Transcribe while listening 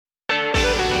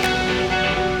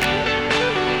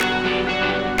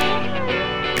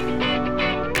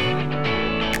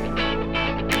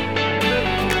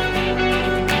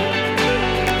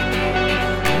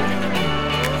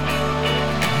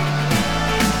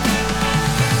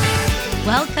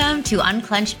Welcome to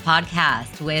Unclenched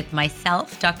podcast with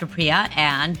myself, Dr. Priya,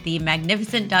 and the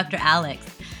magnificent Dr. Alex.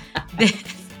 This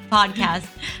podcast,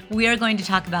 we are going to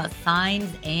talk about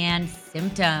signs and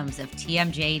symptoms of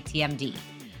TMJ, TMD.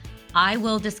 I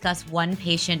will discuss one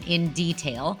patient in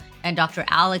detail, and Dr.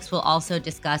 Alex will also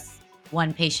discuss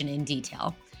one patient in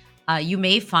detail. You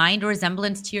may find a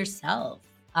resemblance to yourself.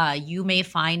 You may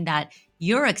find that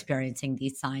you're experiencing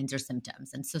these signs or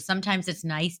symptoms. And so sometimes it's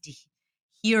nice to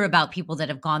hear about people that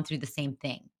have gone through the same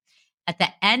thing. At the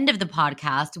end of the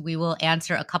podcast, we will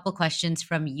answer a couple questions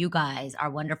from you guys, our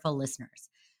wonderful listeners.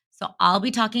 So I'll be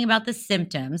talking about the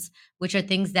symptoms, which are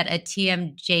things that a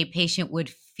TMJ patient would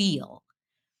feel.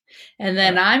 And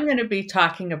then I'm going to be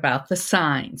talking about the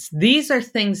signs. These are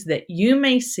things that you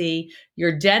may see,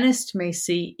 your dentist may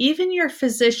see, even your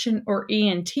physician or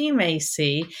ENT may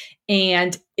see.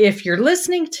 And if you're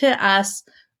listening to us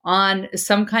on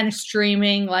some kind of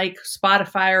streaming like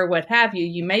Spotify or what have you,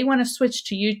 you may want to switch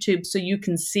to YouTube so you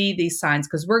can see these signs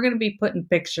because we're going to be putting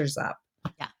pictures up.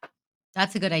 Yeah,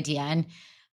 that's a good idea. And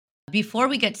before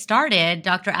we get started,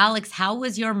 Dr. Alex, how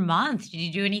was your month? Did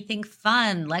you do anything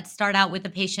fun? Let's start out with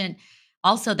a patient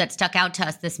also that stuck out to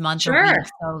us this month. Sure. Or week.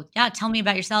 So yeah, tell me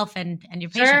about yourself and your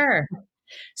patient. Sure.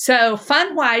 So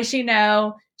fun-wise,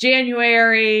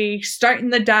 January, starting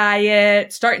the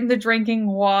diet, starting the drinking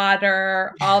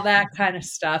water, all that kind of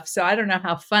stuff. So I don't know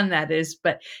how fun that is,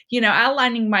 but,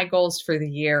 outlining my goals for the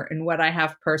year and what I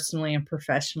have personally and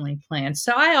professionally planned.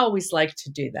 So I always like to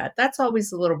do that. That's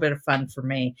always a little bit of fun for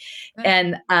me. Good.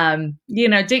 And,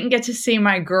 didn't get to see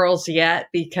my girls yet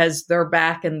because they're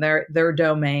back in their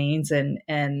domains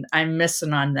and I'm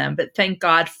missing on them. But thank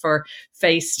God for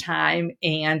FaceTime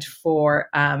and for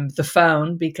the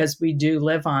phone because we do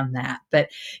live on that. But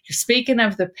speaking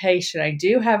of the patient, I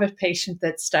do have a patient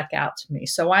that stuck out to me.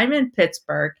 So I'm in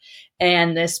Pittsburgh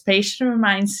and this patient of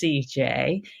mine,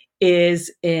 CJ, is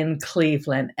in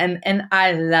Cleveland and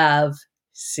I love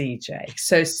CJ.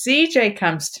 So CJ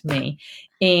comes to me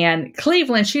and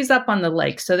Cleveland, she's up on the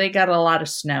lake. So they got a lot of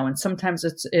snow and sometimes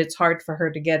it's hard for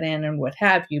her to get in and what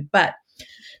have you. But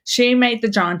she made the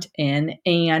jaunt in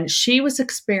and she was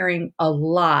experiencing a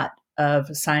lot of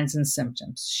signs and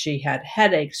symptoms. She had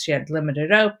headaches. She had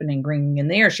limited opening, ringing in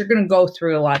the ears. You're going to go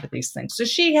through a lot of these things. So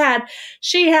she had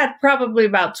probably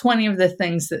about 20 of the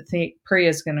things that Priya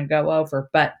is going to go over,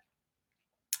 but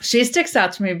she sticks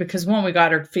out to me because one, we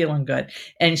got her feeling good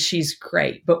and she's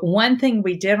great. But one thing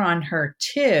we did on her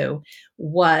too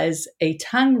was a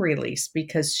tongue release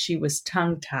because she was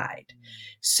tongue tied.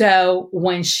 So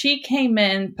when she came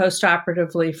in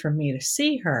postoperatively for me to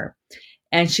see her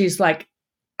and she's like,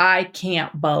 I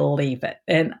can't believe it.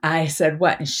 And I said,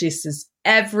 what? And she says,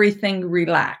 everything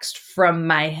relaxed from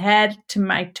my head to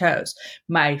my toes.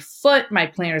 My foot, my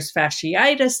plantar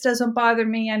fasciitis doesn't bother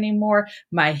me anymore.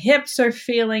 My hips are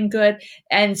feeling good.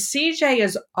 And CJ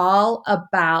is all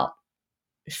about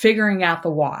figuring out the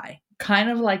why.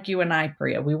 Kind of like you and I,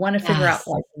 Priya. We want to figure out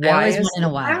like why is it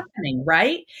happening,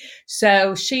 right?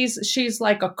 So she's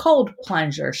like a cold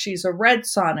plunger. She's a red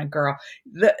sauna girl.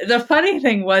 The funny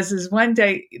thing is one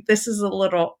day, this is a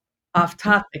little off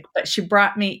topic, but she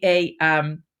brought me a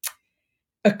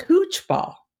cooch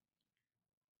ball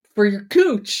for your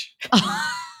cooch.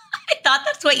 I thought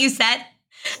that's what you said.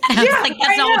 And I was like,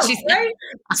 that's not what she said. Right?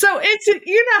 So it's,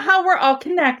 how we're all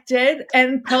connected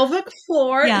and pelvic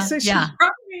floor. Yeah, so she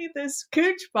brought me this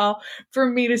cooch ball for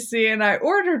me to see. And I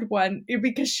ordered one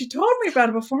because she told me about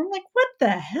it before. I'm like, what the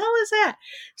hell is that?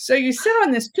 So you sit on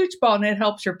this cooch ball and it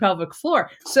helps your pelvic floor.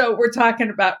 So we're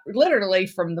talking about literally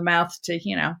from the mouth to,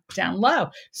 down low.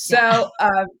 So,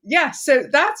 so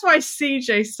that's why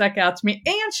CJ stuck out to me.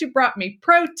 And she brought me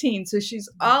protein. So she's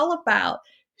all about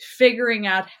figuring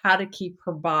out how to keep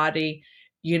her body,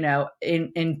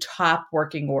 in top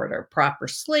working order, proper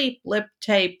sleep, lip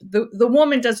tape. The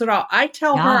woman does it all. I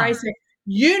tell her, I say,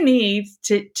 you need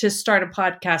to start a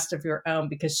podcast of your own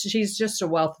because she's just a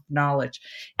wealth of knowledge.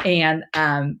 And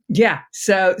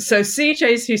so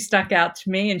CJ's who stuck out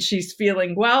to me and she's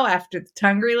feeling well after the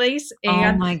tongue release.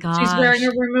 And oh my gosh. She's wearing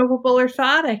a removable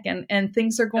orthotic and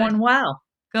things are going well.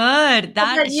 Good.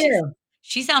 How about you?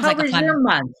 She sounds How like a fun your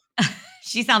month?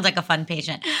 She sounds like a fun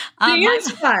patient. She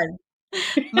is fun.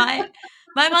 My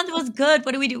month was good.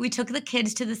 What did we do? We took the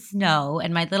kids to the snow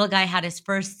and my little guy had his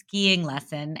first skiing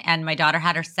lesson and my daughter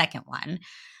had her second one.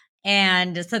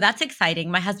 And so that's exciting.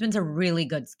 My husband's a really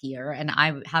good skier and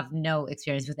I have no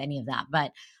experience with any of that.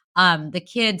 But the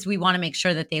kids, we want to make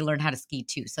sure that they learn how to ski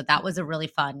too. So that was a really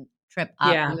fun trip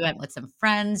up. Yeah. We went with some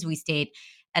friends. We stayed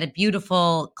at a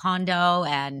beautiful condo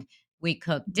and we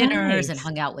cooked dinners and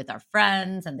hung out with our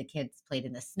friends and the kids played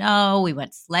in the snow. We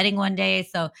went sledding one day.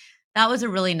 So that was a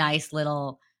really nice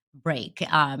little break.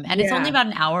 And it's only Yeah. about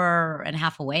an hour and a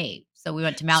half away. So we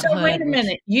went to So Mount wait Hood, a which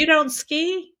minute, you don't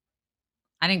ski?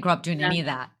 I didn't grow up doing No. any of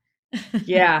that.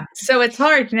 Yeah. So it's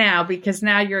hard now because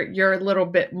now you're a little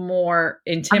bit more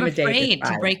I'm intimidated afraid by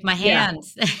to it. break my Yeah,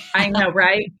 hands. I know,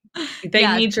 right? They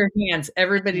Yes, need your hands. I need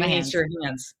Everybody my needs hands. your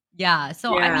hands. Yeah.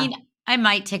 So, I Yeah. mean, I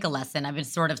might take a lesson. I've been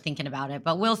sort of thinking about it,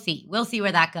 but we'll see. We'll see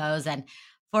where that goes. And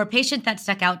for a patient that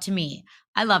stuck out to me,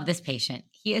 I love this patient.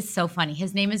 He is so funny.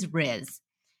 His name is Riz.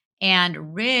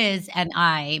 And Riz and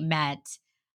I met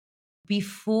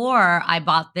before I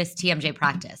bought this TMJ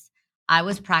practice. I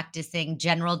was practicing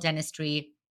general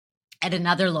dentistry at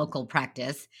another local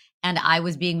practice, and I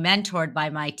was being mentored by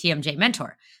my TMJ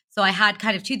mentor. So I had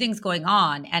kind of two things going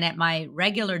on. And at my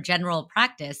regular general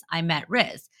practice, I met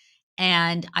Riz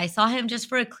and I saw him just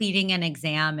for a cleaning and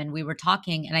exam. And we were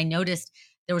talking, and I noticed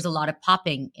there was a lot of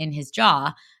popping in his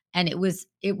jaw. And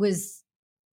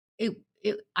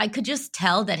I could just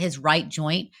tell that his right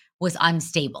joint was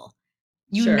unstable.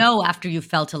 You Sure. know, after you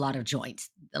felt a lot of joints,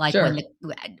 like Sure.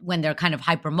 when they're kind of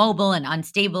hypermobile and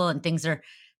unstable and things are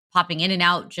popping in and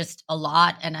out just a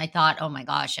lot. And I thought, oh my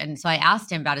gosh. And so I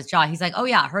asked him about his jaw. He's like, oh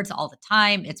yeah, it hurts all the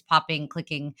time. It's popping,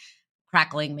 clicking,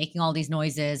 crackling, making all these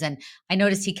noises. And I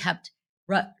noticed he kept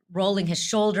rolling his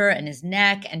shoulder and his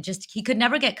neck, and just he could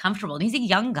never get comfortable. And he's a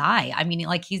young guy. I mean,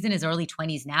 like he's in his early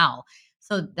 20s now.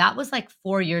 So that was like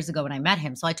 4 years ago when I met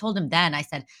him. So I told him then, I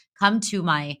said, come to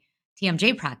my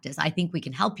TMJ practice. I think we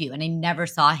can help you. And I never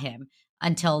saw him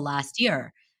until last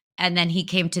year. And then he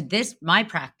came to my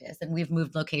practice, and we've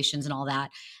moved locations and all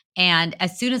that. And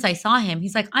as soon as I saw him,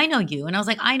 he's like, I know you. And I was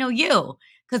like, I know you.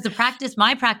 Because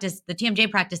my practice, the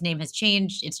TMJ practice name has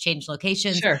changed. It's changed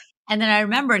locations. Sure. And then I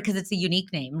remembered because it's a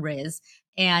unique name, Riz.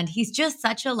 And he's just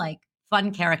such a like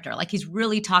fun character. Like he's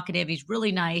really talkative. He's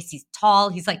really nice. He's tall.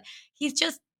 He's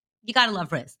just, you got to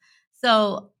love Riz.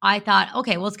 So I thought,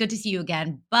 okay, well, it's good to see you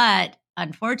again. But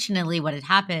unfortunately, what had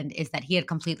happened is that he had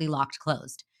completely locked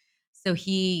closed. So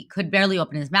he could barely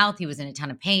open his mouth. He was in a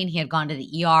ton of pain. He had gone to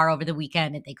the ER over the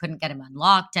weekend and they couldn't get him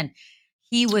unlocked. And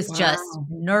he was just Wow.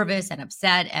 nervous and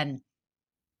upset. And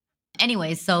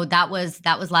anyways, so that was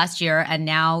last year. And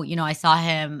now, I saw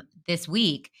him this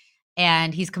week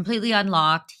and he's completely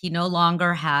unlocked. He no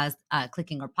longer has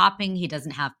clicking or popping. He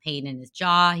doesn't have pain in his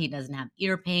jaw. He doesn't have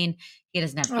ear pain. He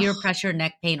doesn't have ear Ugh. pressure,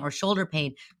 neck pain, or shoulder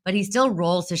pain, but he still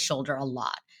rolls his shoulder a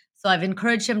lot. So I've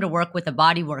encouraged him to work with a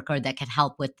body worker that can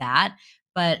help with that.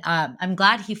 But I'm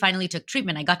glad he finally took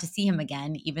treatment. I got to see him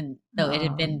again, even though it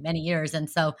had been many years. And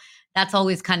so that's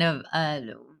always kind of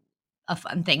a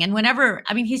fun thing. And whenever,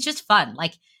 I mean, he's just fun.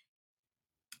 Like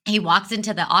he walks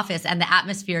into the office and the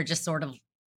atmosphere just sort of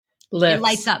it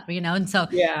lights Lifts. up, And so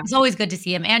Yeah. it's always good to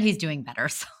see him, and he's doing better.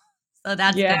 So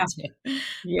that's good Yeah. too.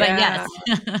 But Yeah.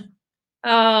 yes.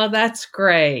 Oh, that's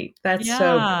great. That's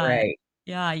so Yeah. great.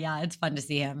 Yeah. It's fun to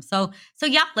see him. So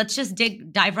yeah, let's just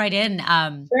dive right in.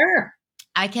 Sure.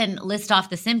 I can list off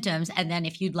the symptoms, and then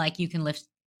if you'd like, you can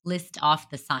list off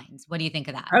the signs. What do you think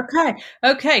of that? Okay.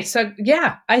 Okay. So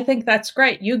yeah, I think that's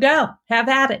great. You go. Have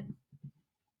at it.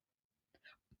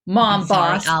 I'm Mom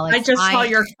sorry, boss. I Alex. just saw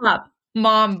your cup.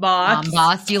 Mom boss. Mom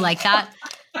boss, do you like that?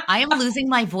 I am losing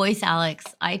my voice, Alex.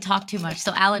 I talk too much.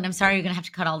 So, Alan, I'm sorry you're gonna have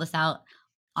to cut all this out.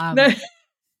 No, no,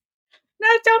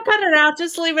 don't cut it out.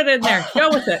 Just leave it in there. Go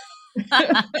with it.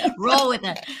 Roll with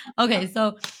it. Okay,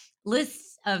 so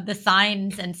lists of the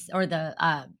signs so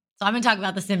I'm gonna talk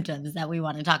about the symptoms that we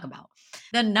want to talk about.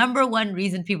 The number one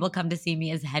reason people come to see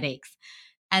me is headaches,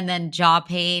 and then jaw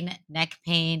pain, neck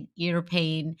pain, ear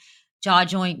pain, jaw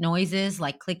joint noises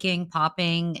like clicking,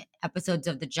 popping, episodes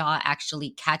of the jaw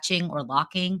actually catching or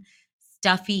locking,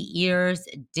 stuffy ears,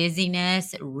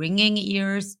 dizziness, ringing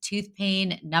ears, tooth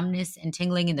pain, numbness and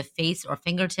tingling in the face or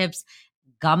fingertips,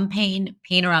 gum pain,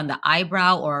 pain around the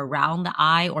eyebrow or around the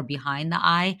eye or behind the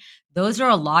eye. Those are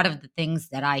a lot of the things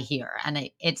that I hear.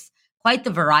 And it's quite the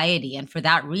variety. And for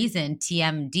that reason,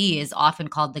 TMD is often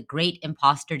called the great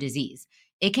imposter disease.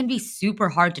 It can be super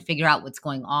hard to figure out what's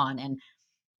going on. And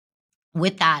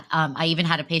with that, I even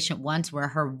had a patient once where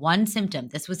her one symptom,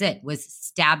 this was it, was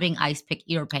stabbing ice pick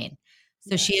ear pain.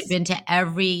 So she had Yes. been to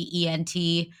every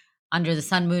ENT under the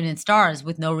sun, moon, and stars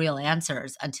with no real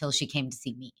answers until she came to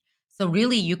see me. So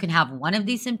really, you can have one of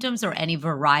these symptoms or any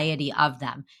variety of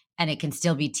them, and it can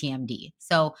still be TMD.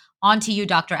 So on to you,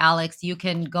 Dr. Alex. You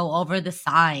can go over the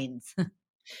signs.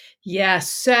 Yes.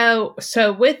 So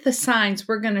with the signs,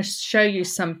 we're going to show you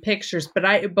some pictures,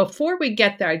 but before we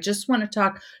get there, I just want to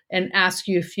talk and ask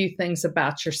you a few things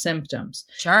about your symptoms.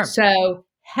 Sure. So,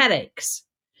 headaches.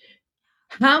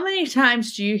 How many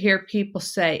times do you hear people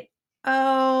say,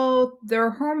 "Oh,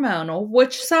 they're hormonal,"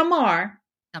 which some are,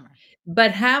 Summer.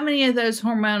 But how many of those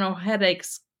hormonal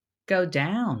headaches go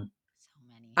down? So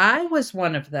many. I was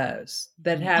one of those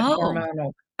that Mhm. had Oh.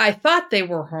 hormonal I thought they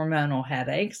were hormonal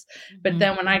headaches, but Mhm.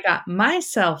 then when I got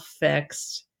myself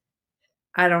fixed,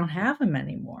 I don't have them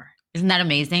anymore. Isn't that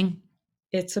amazing?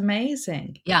 It's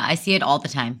amazing. Yeah, I see it all the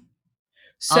time.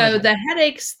 All the So time. the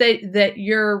headaches that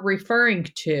you're referring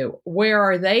to, where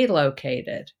are they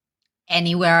located?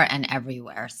 Anywhere and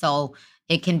everywhere. So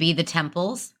it can be the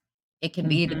temples, it can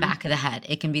be the Mhm, back of the head,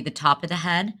 it can be the top of the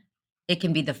head, it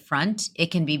can be the front, it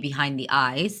can be behind the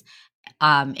eyes,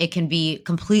 it can be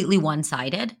completely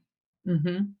one-sided mhm,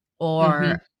 mhm.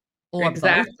 or both.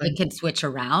 Exactly. It can switch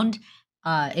around.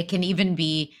 It can even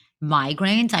be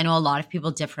migraines. I know a lot of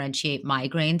people differentiate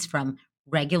migraines from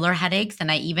regular headaches,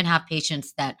 and I even have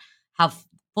patients that have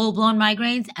full-blown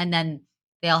migraines, and then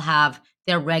they'll have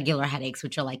their regular headaches,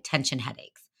 which are like tension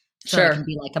headaches. So it can Sure.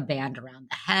 be like a band around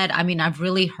the head. I mean, I've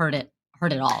really heard it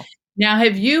all. Now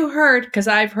have you heard, because 'cause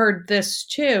I've heard this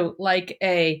too, like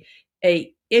a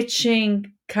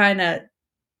itching kinda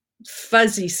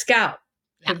fuzzy scalp.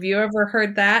 Yeah, Have you ever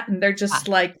heard that? And they're yeah, just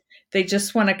like they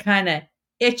just wanna kinda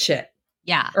itch it,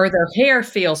 yeah. or their hair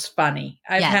feels funny.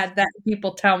 I've Yes, had that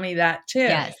people tell me that too.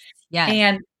 yes,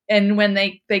 yes. And when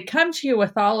they come to you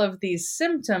with all of these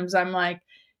symptoms, I'm like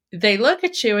they look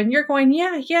at you and you're going,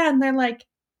 "Yeah, yeah," and they're like,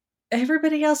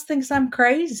 "Everybody else thinks I'm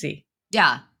crazy."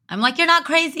 Yeah. I'm like, "You're not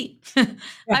crazy.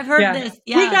 Yeah, I've heard yeah. this.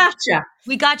 "We Yeah. gotcha."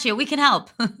 We got you. We can help."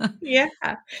 Yeah.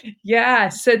 Yeah,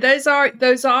 so those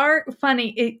are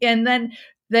funny, and then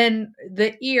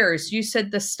the ears, you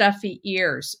said the stuffy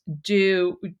ears.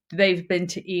 Do they've been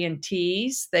to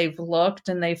ENTs, they've looked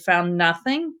and they found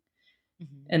nothing?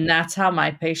 Mhm. And that's how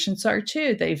my patients are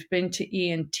too. They've been to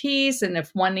ENTs, and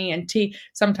if one ENT,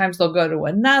 sometimes they'll go to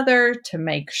another to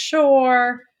make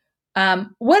sure.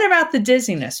 What about the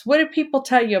dizziness? What do people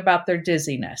tell you about their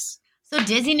dizziness? So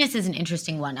dizziness is an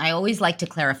interesting one. I always like to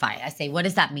clarify. I say, what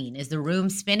does that mean? Is the room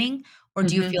spinning or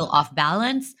do you Mhm. feel off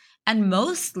balance? And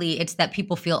mostly it's that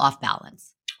people feel off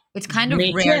balance. It's kind of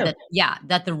Me rare too. that, yeah,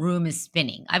 that the room is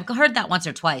spinning. I've heard that once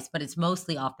or twice, but it's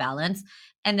mostly off balance.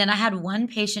 And then I had one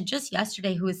patient just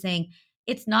yesterday who was saying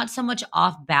it's not so much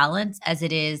off balance as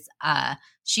it is,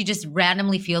 she just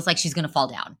randomly feels like she's going to fall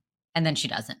down and then she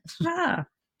doesn't. Ah,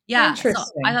 Yeah. So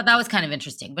I interesting. thought that was kind of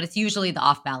interesting, but it's usually the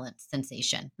off balance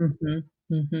sensation. Mhm,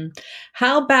 mhm.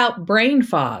 How about brain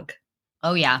fog?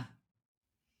 Oh, yeah.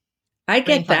 I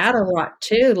Brain get fog's that a common. lot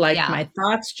too, like Yeah, my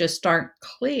thoughts just aren't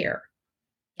clear.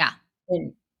 yeah,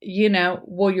 And,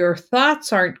 well, your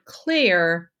thoughts aren't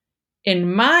clear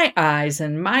in my eyes,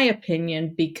 in my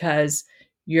opinion, because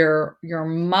your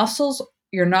muscles,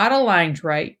 you're not aligned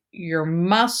right. Your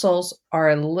muscles are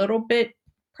a little bit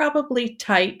probably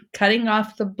tight, cutting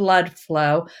off the blood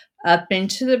flow up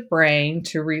into the brain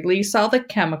to release all the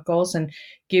chemicals and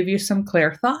give you some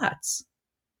clear thoughts.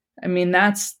 I mean,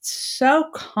 that's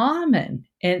so common,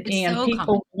 it's and so common.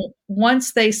 people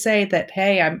once they say that,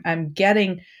 "Hey, I'm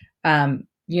getting, I'm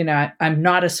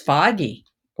not as foggy,"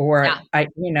 or Yeah. I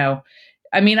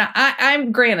mean,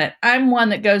 I'm granted, I'm one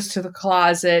that goes to the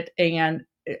closet and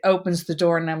opens the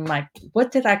door, and I'm like,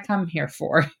 "What did I come here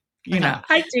for?"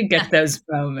 I do get those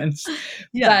moments,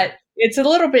 Yeah. but it's a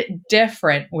little bit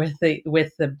different with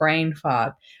the brain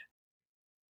fog.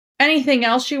 Anything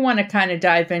else you wanna kinda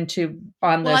dive into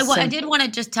on Well, the I did symptoms? wanna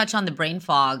just touch on the brain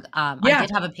fog. I Yeah.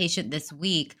 did have a patient this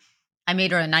week. I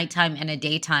made her a nighttime and a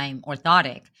daytime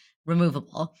orthotic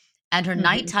removable, and her Mhm.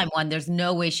 nighttime one, there's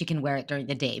no way she can wear it during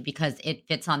the day because it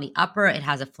fits on the upper, it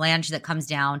has a flange that comes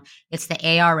down. It's the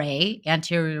ARA,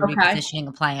 anterior Okay, repositioning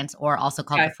appliance, or also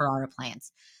called the okay. Ferrara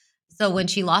appliance. So when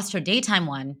she lost her daytime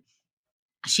one,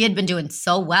 she had been doing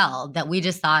so well that we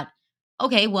just thought,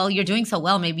 "Okay, well, you're doing so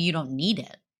well, maybe you don't need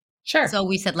it." Sure. So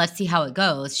we said, "Let's see how it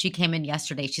goes." She came in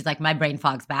yesterday. She's like, "My brain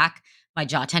fog's back. My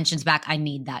jaw tension's back. I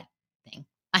need that thing.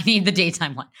 I need the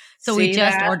daytime one." So we See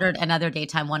just that? ordered another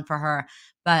daytime one for her.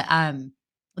 But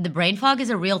the brain fog is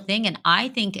a real thing, and I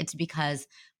think it's because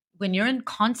when you're in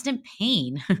constant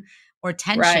pain or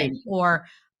Right. tension or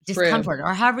True. discomfort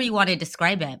or however you want to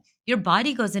describe it, your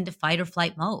body goes into fight or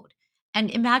flight mode. And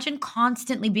imagine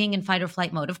constantly being in fight or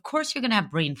flight mode. Of course, you're going to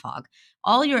have brain fog.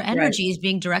 All your Right. energy is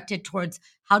being directed towards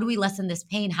how do we lessen this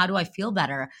pain? How do I feel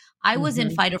better? I was in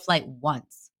Mhm. fight or flight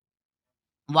once.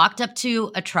 Walked up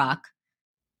to a truck.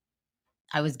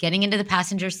 I was getting into the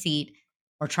passenger seat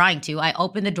or trying to. I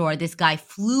opened the door. This guy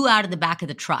flew out of the back of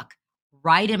the truck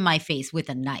right in my face with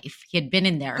a knife. He had been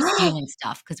in there stealing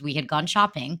stuff because we had gone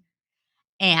shopping.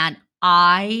 And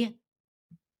I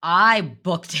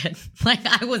booked it. Like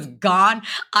I was gone.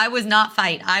 I was not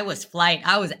fight. I was flight.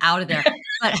 I was out of there.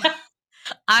 But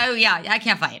I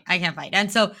can't fight. I can't fight.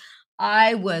 And so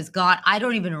I was gone. I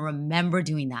don't even remember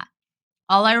doing that.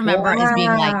 All I remember is being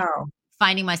like, Wow.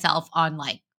 finding myself on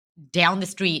like down the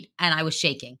street and I was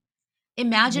shaking.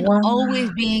 Imagine Wow.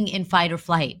 always being in fight or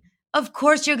flight. Of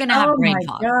course, you're going to have Oh brain my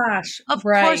fog. gosh. Of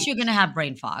course, Right. you're going to have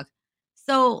brain fog.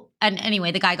 So, and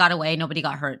anyway, the guy got away. Nobody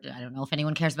got hurt. I don't know if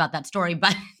anyone cares about that story,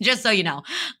 but just so you know.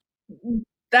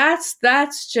 That's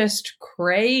just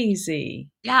crazy.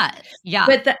 Yeah. Yeah.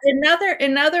 But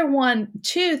another one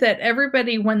too that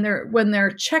everybody when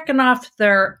they're checking off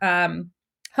their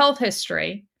health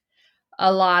history,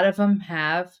 a lot of them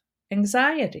have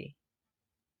anxiety.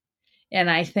 And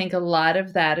I think a lot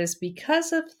of that is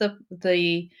because of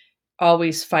the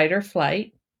always fight or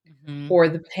flight Mhm. or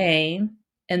the pain,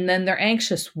 and then they're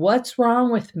anxious. What's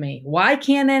wrong with me? Why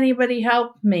can't anybody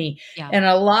help me? Yeah. And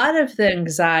a lot of the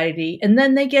anxiety, and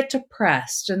then they get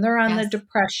depressed and they're on the Yes.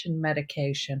 depression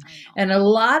medication. I know. And a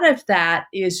lot of that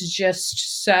is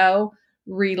just so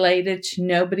related to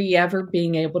nobody ever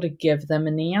being able to give them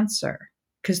an answer.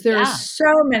 Because there are Yeah.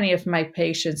 so many of my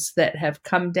patients that have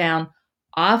come down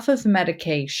off of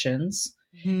medications,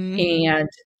 Mhm. and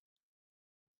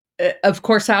of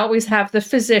course, I always have the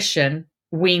physician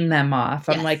wean them off.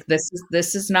 I'm Yes. like,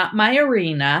 this is not my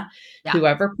arena. Yeah.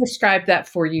 Whoever prescribed that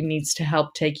for you needs to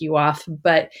help take you off.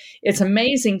 But it's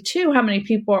amazing too how many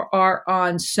people are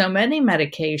on so many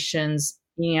medications,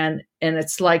 and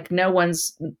it's like no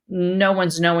one's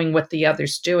knowing what the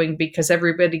other's doing because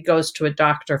everybody goes to a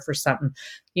doctor for something.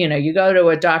 You go to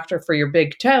a doctor for your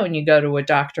big toe and you go to a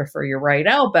doctor for your right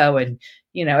elbow, and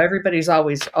everybody's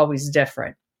always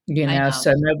different. I know.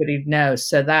 So nobody knows.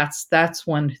 So that's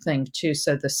one thing too.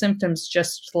 So the symptoms,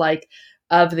 just like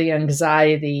of the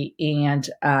anxiety and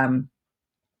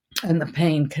the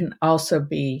pain, can also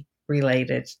be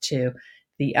related to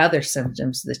the other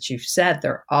symptoms that you've said.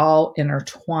 They're all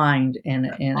intertwined in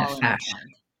a All fashion.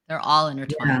 intertwined. They're all Yeah.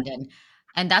 intertwined,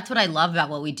 and that's what I love about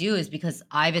what we do is because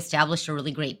I've established a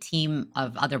really great team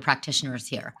of other practitioners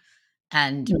here,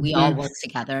 and we all Mhm. work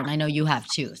together, and I know you have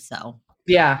too, so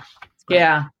Yeah. it's great.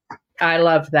 Yeah. I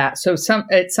love that. So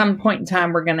at some point in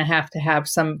time, we're going to have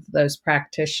some of those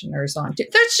practitioners on too.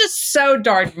 There's just so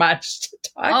darn much to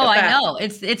talk Oh, I about know.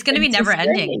 It's gonna and be to never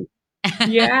ending. say.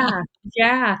 Yeah,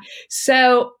 yeah.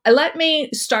 So let me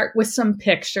start with some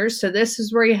pictures. So this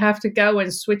is where you have to go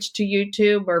and switch to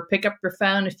YouTube or pick up your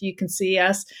phone if you can see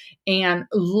us and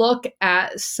look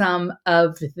at some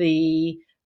of the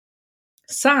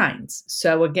signs.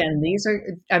 So again, these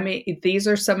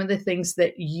are some of the things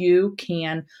that you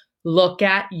can look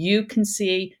at. You can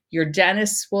see, your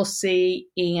dentists will see,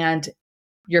 and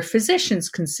your physicians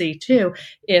can see too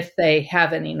if they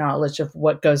have any knowledge of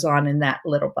what goes on in that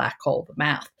little black hole of the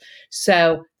mouth.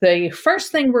 So the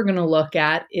first thing we're going to look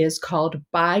at is called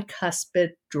bicuspid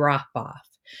drop off.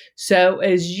 So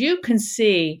as you can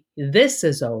see, this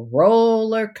is a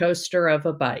roller coaster of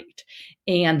a bite.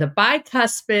 And the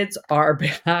bicuspids are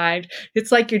behind.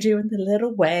 It's like you're doing the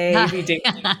little wavy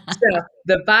dance. So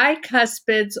the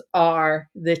bicuspids are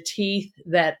the teeth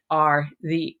that are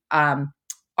the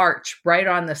arch right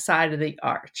on the side of the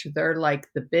arch. They're like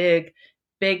the big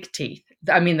teeth.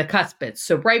 I mean, the cuspids.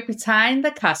 So right behind the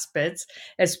cuspids,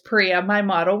 as Priya, my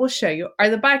model, will show you,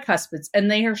 are the bicuspids, and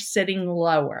they are sitting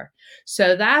lower.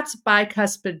 So that's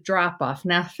bicuspid drop off.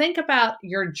 Now think about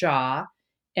your jaw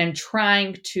and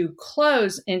trying to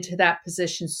close into that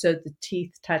position so the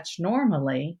teeth touch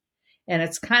normally. And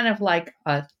it's kind of like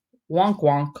a wonk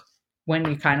wonk when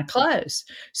you kind of close.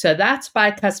 So that's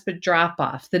bicuspid drop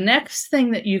off. The next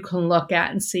thing that you can look at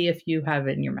and see if you have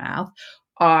in your mouth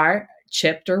are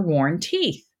chipped or worn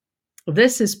teeth.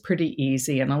 This is pretty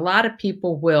easy, and a lot of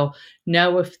people will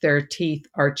know if their teeth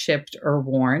are chipped or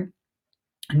worn.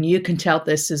 And you can tell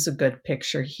this is a good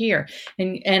picture here.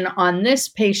 And on this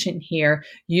patient here,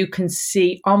 you can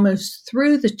see almost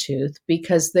through the tooth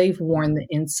because they've worn the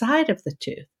inside of the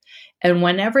tooth. And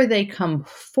whenever they come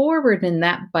forward in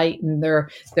that bite and their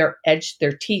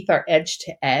teeth are edge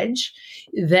to edge,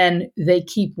 then they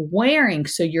keep wearing.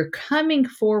 So you're coming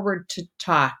forward to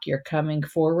talk, you're coming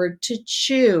forward to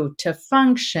chew, to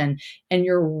function, and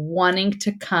you're wanting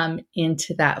to come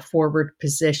into that forward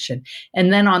position.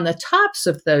 And then on the tops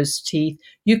of those teeth,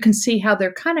 you can see how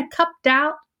they're kind of cupped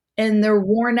out and they're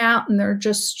worn out and they're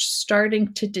just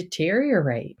starting to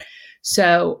deteriorate.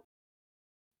 So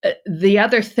the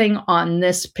other thing on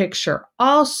this picture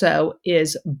also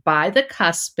is by the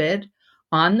cuspid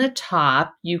on the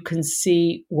top, you can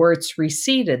see where it's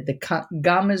receded. The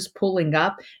gum is pulling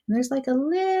up, and there's like a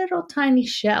little tiny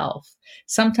shelf.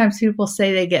 Sometimes people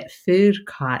say they get food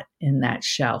caught in that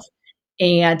shelf.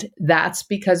 And that's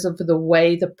because of the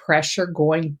way the pressure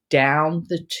going down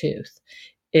the tooth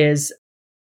is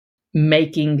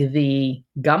making the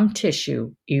gum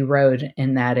tissue erode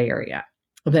in that area.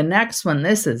 The next one,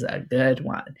 this is a good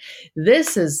one.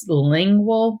 This is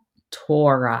lingual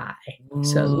tori.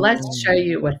 So let's show Ooh.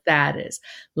 you what that is.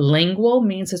 Lingual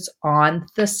means it's on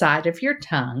the side of your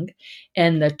tongue,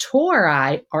 and the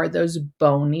tori are those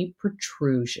bony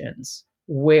protrusions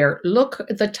where, look,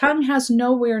 the tongue has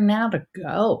nowhere now to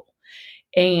go.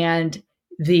 And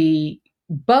the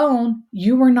bone,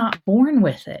 you were not born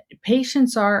with it.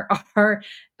 Patients are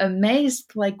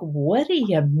amazed, like, what do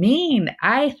you mean?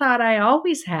 I thought I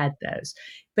always had those.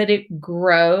 But it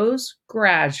grows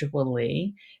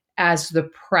gradually as the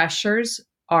pressures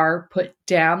are put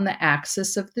down the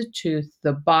axis of the tooth.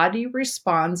 The body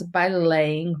responds by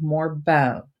laying more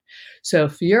bone. So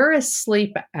if you're a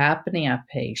sleep apnea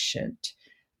patient,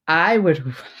 I would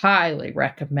highly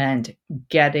recommend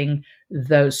getting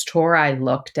those tori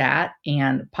looked at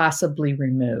and possibly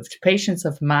removed. Patients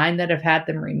of mine that have had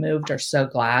them removed are so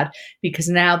glad, because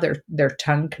now their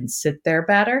tongue can sit there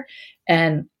better.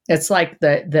 And it's like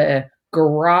the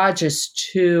garage is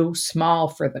too small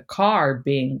for the car,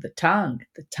 being the tongue.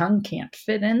 The tongue can't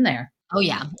fit in there. Oh,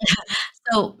 yeah.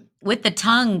 So with the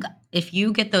tongue, if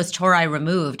you get those tori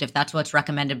removed, if that's what's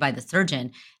recommended by the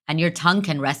surgeon, and your tongue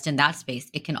can rest in that space,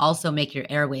 it can also make your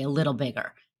airway a little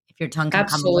bigger if your tongue can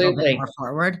come a little bit Absolutely. more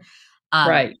forward. Um,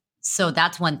 Right. so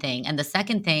that's one thing. And the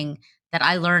second thing that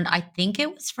I learned, I think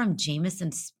it was from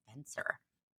Jameson Spencer.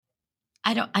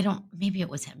 I don't, maybe it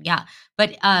was him. Yeah.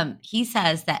 But he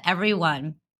says that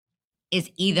everyone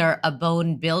is either a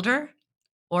bone builder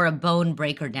or a bone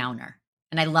breaker downer.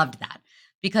 And I loved that,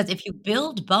 because if you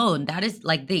build bone, that is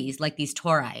like these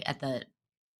tori at the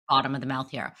bottom of the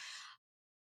mouth here.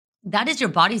 That is your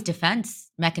body's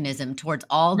defense mechanism towards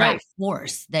all that Right.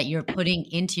 force that you're putting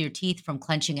into your teeth from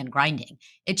clenching and grinding.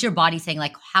 It's your body saying,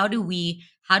 like, how do we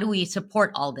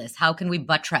support all this? How can we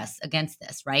buttress against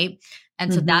this, right?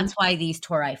 And so Mhm. that's why these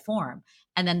tori form.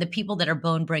 And then the people that are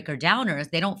bone breaker downers,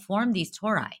 they don't form these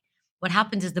tori. What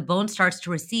happens is the bone starts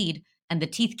to recede and the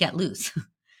teeth get loose.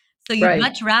 So you'd Right.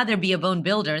 much rather be a bone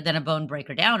builder than a bone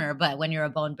breaker downer, but when you're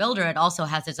a bone builder, it also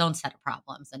has its own set of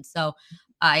problems. And so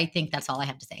I think that's all I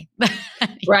have to say.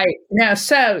 Right. Now,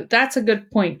 so that's a good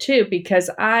point too, because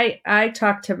I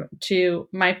talk to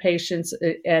my patients,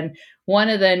 and one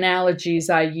of the analogies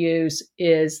I use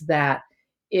is that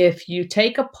if you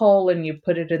take a pole and you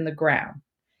put it in the ground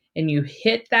and you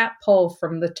hit that pole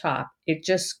from the top, it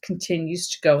just continues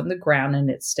to go in the ground and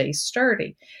it stays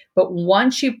sturdy. But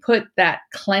once you put that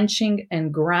clenching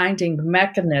and grinding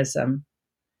mechanism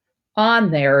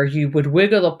on there, you would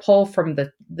wiggle the pole from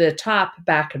the top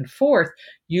back and forth.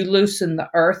 You loosen the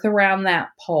earth around that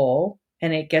pole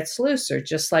and it gets looser.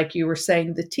 Just like you were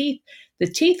saying, the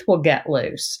teeth will get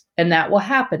loose, and that will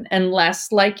happen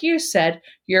unless, like you said,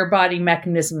 your body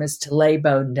mechanism is to lay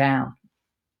bone down.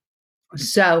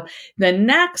 So the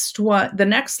next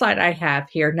slide I have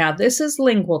here, now this is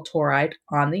lingual tori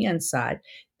on the inside.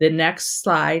 The next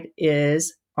slide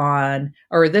is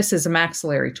this is a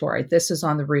maxillary tori. This is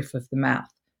on the roof of the mouth.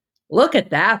 Look at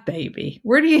that, baby.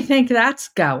 Where do you think that's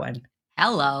going?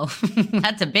 Hello.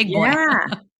 That's a big boy. Yeah.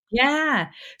 Yeah.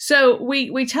 So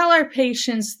we tell our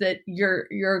patients that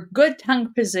your good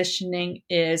tongue positioning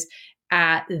is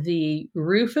at the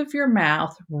roof of your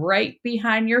mouth, right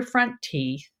behind your front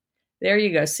teeth. There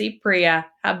you go. See, Priya,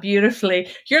 how beautifully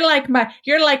you're like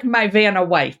my Vanna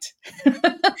White.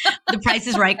 The Price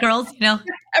is Right, girls,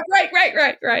 Right, right,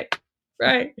 right, right,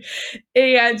 right.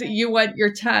 And you want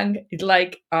your tongue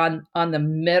like on the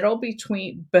middle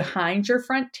between behind your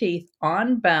front teeth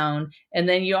on bone, and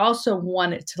then you also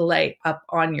want it to lay up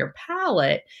on your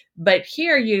palate. But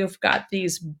here you've got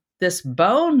this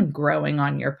bone growing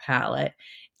on your palate.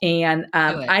 And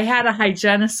Do it. I had a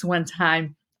hygienist one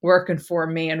time working for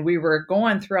me, and we were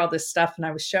going through all this stuff, and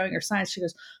I was showing her signs. She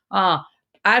goes, "Oh,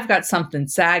 I've got something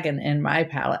sagging in my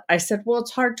palate." I said, "Well, it's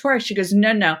hard tori." She goes,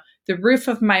 "No, no, the roof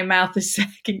of my mouth is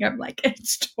sagging." I'm like,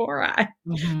 "It's tori,"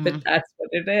 but Mhm. that's what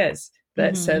it is.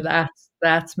 So Mhm.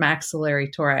 that's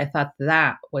maxillary tori. I thought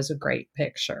that was a great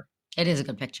picture. It is a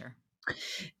good picture.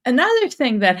 Another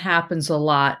thing that happens a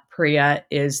lot, Priya,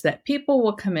 is that people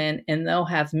will come in and they'll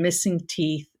have missing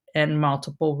teeth and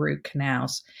multiple root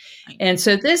canals. Right. And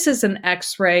so this is an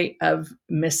x-ray of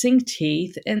missing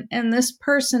teeth. And this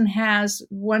person has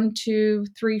 1, 2,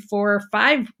 3, 4,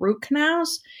 5 root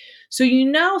canals. So you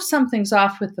know something's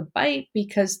off with the bite,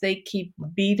 because they keep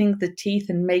beating the teeth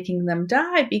and making them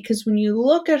die. Because when you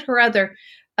look at her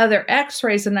other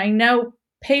x-rays, and I know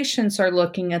patients are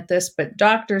looking at this, but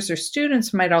doctors or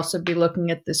students might also be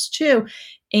looking at this too.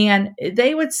 And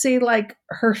they would see like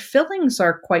her fillings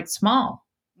are quite small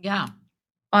Yeah.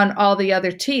 on all the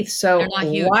other teeth. They're So not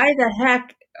huge. why the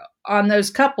heck on those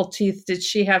couple teeth did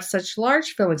she have such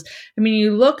large fillings? I mean,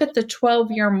 you look at the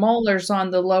 12-year molars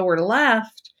on the lower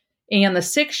left and the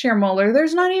 6-year molar,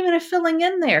 there's not even a filling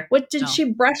in there. What did No.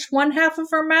 she brush one half of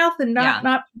her mouth and Yeah.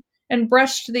 not and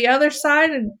brushed the other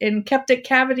side and kept it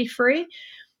cavity free?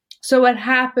 So what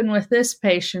happened with this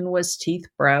patient was teeth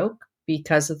broke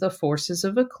because of the forces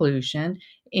of occlusion,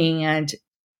 and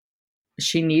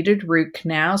she needed root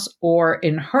canals, or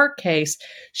in her case,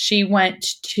 she went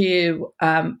to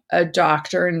a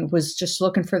doctor and was just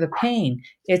looking for the pain.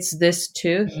 It's this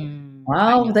tooth. I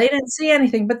Well, know. they didn't see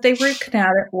anything, but they root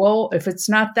canaled it. Well, if it's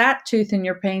not that tooth and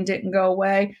your pain didn't go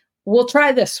away, we'll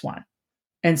try this one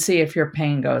and see if your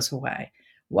pain goes away.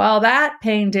 Well, that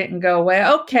pain didn't go away.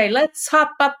 Okay, let's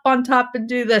hop up on top and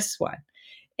do this one.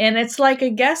 And it's like a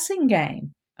guessing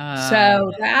game.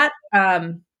 So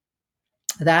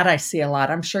that I see a lot.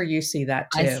 I'm sure you see that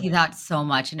I too. see that so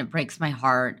much, and it breaks my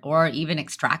heart, or even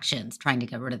extractions, trying to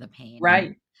get rid of the pain,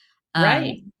 right? Right,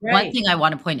 right, One right. thing I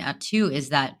want to point out too is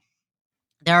that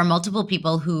there are multiple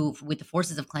people who, with the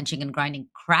forces of clenching and grinding,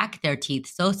 crack their teeth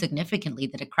so significantly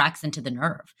that it cracks into the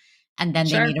nerve. And then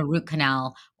they Sure. need a root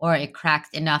canal, or it cracks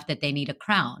enough that they need a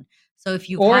crown. So if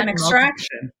you've Or had an multiple,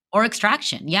 extraction. or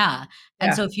extraction, yeah. And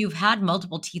Yeah, so if you've had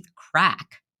multiple teeth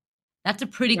crack, that's a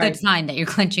pretty good right. sign that you're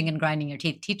clenching and grinding your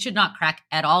teeth. Teeth should not crack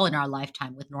at all in our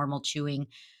lifetime with normal chewing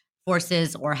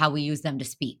forces or how we use them to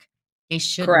speak. They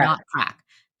should Correct. not crack.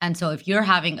 And so if you're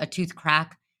having a tooth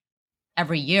crack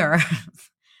every year,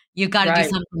 you gotta do Right,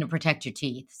 something to protect your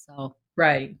teeth. So,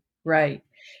 right, yeah. right.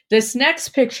 This next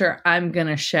picture I'm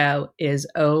gonna show is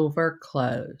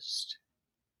overclosed.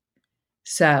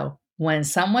 So, when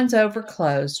someone's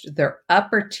overclosed, their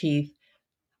upper teeth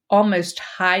almost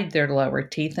hide their lower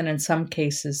teeth, and in some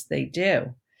cases they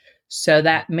do. So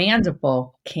that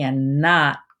mandible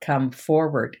cannot come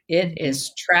forward. It Mhm.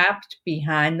 is trapped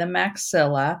behind the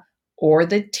maxilla or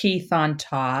the teeth on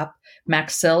top.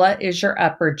 Maxilla is your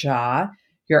upper jaw.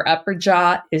 Your upper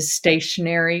jaw is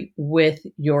stationary with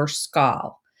your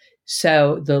skull.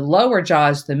 So the lower jaw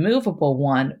is the movable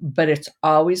one, but it's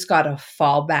always got to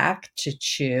fall back to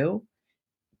chew.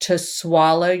 To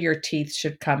swallow, your teeth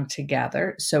should come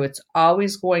together. So it's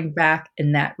always going back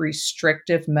in that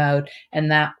restrictive mode,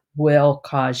 and that will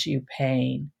cause you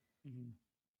pain. Mhm.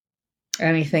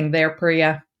 Anything there,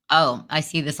 Priya? Oh, I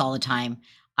see this all the time.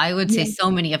 I would say Yeah.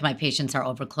 so many of my patients are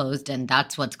overclosed, and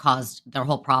that's what's caused their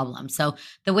whole problem. So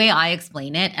the way I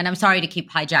explain it, and I'm sorry to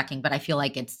keep hijacking, but I feel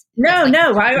like it's No, like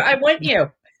no, the I perfect want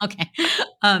you. okay.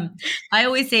 Um, I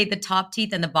always say the top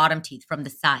teeth and the bottom teeth from the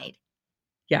side, if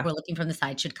Yeah, we're looking from the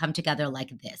side, should come together like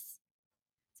this.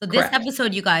 So this correct.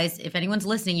 episode, you guys, if anyone's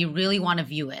listening, you really wanna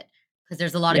view it because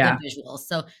there's a lot of good Yeah, visuals.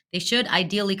 So they should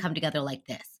ideally come together like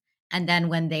this. And then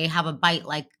when they have a bite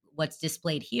like what's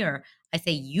displayed here, I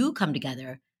say you come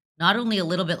together not only a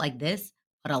little bit like this,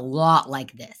 but a lot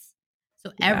like this.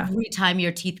 So yeah, every time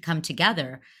your teeth come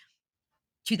together,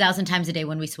 2,000 times a day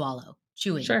when we swallow,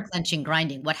 chewing, sure. clenching,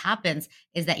 grinding, what happens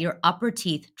is that your upper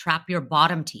teeth trap your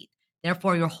bottom teeth.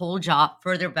 Therefore, your whole jaw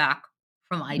further back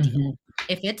from ideal. Mhm.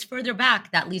 If it's further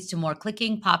back, that leads to more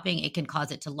clicking, popping. It can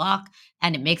cause it to lock,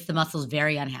 and it makes the muscles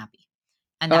very unhappy.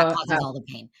 And that causes Uh, all the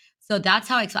pain. So that's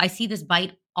how I see this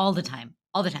bite all the time,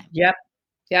 all the time. yep,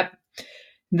 yep.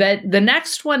 The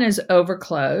next one is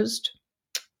overclosed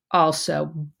also,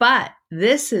 but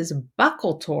this is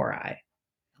buccal tori.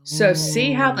 So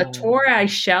see how the Ooh. tori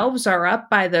shelves are up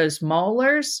by those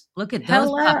molars? Look at those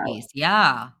Hello. puppies.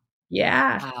 Yeah.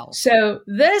 Yeah. Wow. So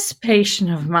this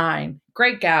patient of mine,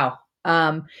 great gal,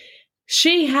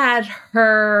 she had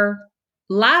her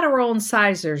lateral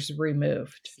incisors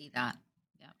removed See that.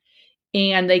 Yeah.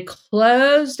 and they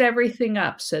closed everything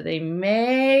up. So they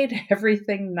made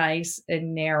everything nice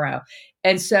and narrow.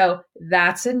 And so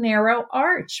that's a narrow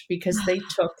arch because they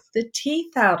took the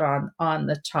teeth out on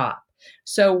the top.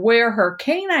 So where her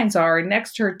canines are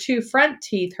next to her two front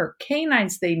teeth, her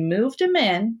canines, they moved them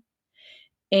in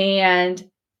and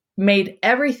made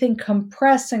everything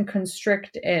compress and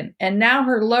constrict in. And now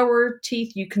her lower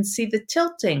teeth, you can see the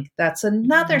tilting. That's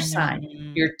another sign.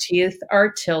 Mm. Your teeth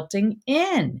are tilting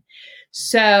in.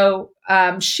 So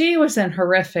she was in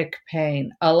horrific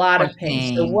pain, a lot Poor of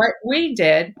pain. So thing. what we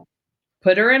did,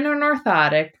 put her in an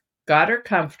orthotic, got her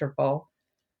comfortable,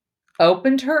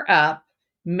 opened her up,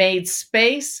 made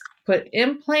space, put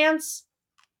implants,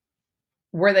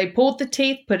 where they pulled the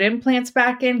teeth, put implants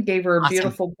back in, gave her a Awesome.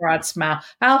 beautiful broad smile.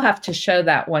 I'll have to show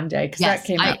that one day because that Yes,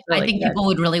 came out I really think good. people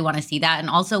would really wanna see that, and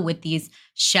also with these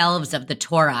shelves of the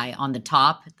tori on the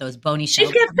top, those bony She'd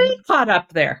shelves. get feet caught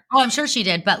up there. Oh, I'm sure she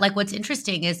did, but, like, what's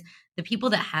interesting is the people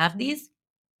that have these,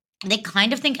 they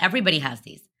kind of think everybody has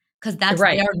these because that's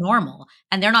Right, their normal,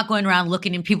 and they're not going around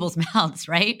looking in people's mouths,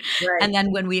 right? right, And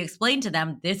then when we explain to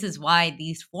them, "This is why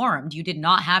these formed. You did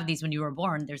not have these when you were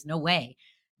born. There's no way."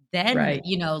 Then, right.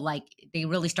 like, they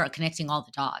really start connecting all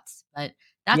the dots, but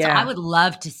that's I Yeah, would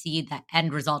love to see the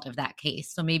end result of that case,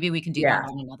 so maybe we can do that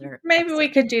yeah. on another Maybe we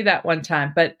episode. could do that one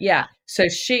time, but Yeah. yeah. So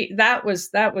that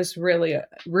was really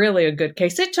a good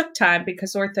case. It took time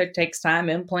because ortho takes time,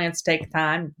 implants take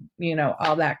time,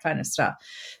 all that kind of stuff.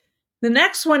 The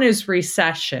next one is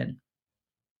recession.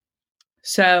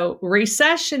 So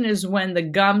recession is when the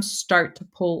gums start to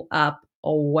pull up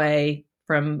away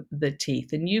from the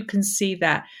teeth. And you can see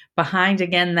that behind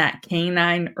again that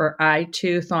canine or eye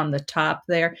tooth on the top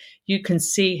there. You can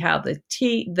see how the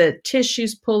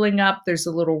tissue's pulling up. There's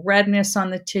a little redness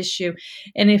on the tissue.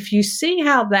 And if you see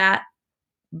how that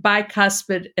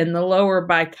bicuspid and the lower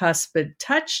bicuspid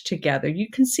touch together, you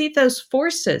can see those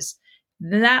forces.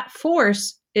 That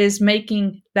force is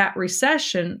making that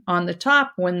recession on the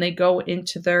top when they go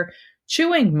into their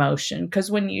chewing motion. Because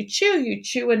when you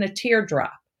chew in a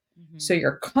teardrop. So Mhm.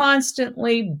 you're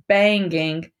constantly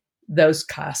banging those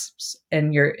cusps.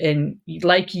 And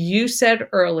like you said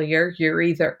earlier, you're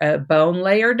either a bone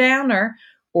layer downer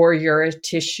or you're a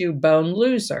tissue bone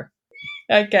loser.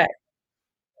 Okay.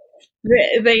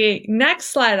 The next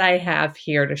slide I have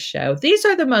here to show, these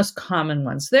are the most common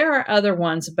ones. There are other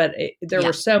ones, but there were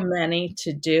Yeah. so many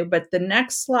to do. But the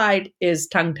next slide is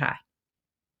tongue tie.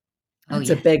 Oh,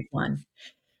 That's a yes. big one.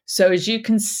 So as you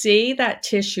can see that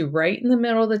tissue right in the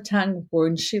middle of the tongue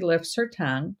when she lifts her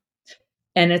tongue,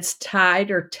 and it's tied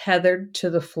or tethered to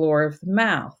the floor of the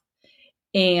mouth.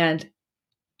 And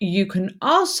you can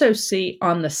also see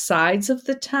on the sides of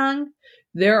the tongue,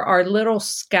 there are little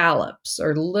scallops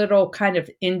or little kind of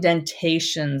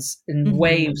indentations and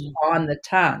waves Mhm. on the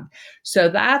tongue. So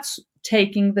that's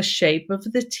taking the shape of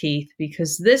the teeth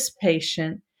because this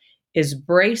patient is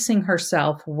bracing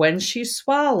herself when she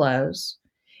swallows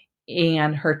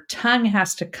and her tongue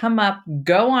has to come up,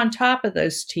 go on top of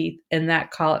those teeth, and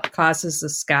that causes a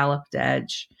scalloped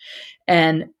edge.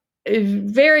 And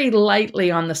very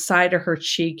lightly on the side of her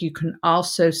cheek, you can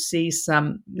also see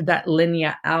some that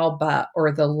linea alba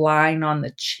or the line on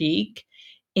the cheek.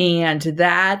 And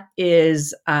that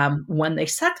is when they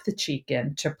suck the cheek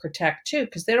in to protect too,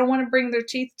 because they don't want to bring their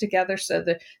teeth together. So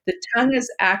the tongue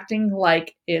is acting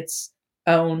like its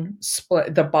own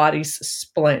split, the body's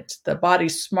splint. The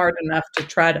body's smart enough to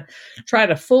try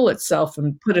to fool itself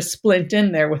and put a splint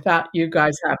in there without you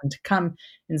guys having to come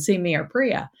and see me or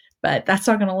Priya, but that's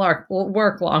not going to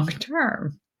work long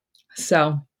term.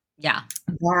 So Yeah.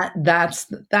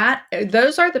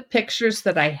 those are the pictures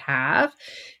that I have.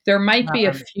 There might Love be a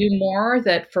 'em. few more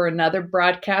that for another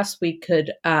broadcast we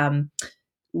can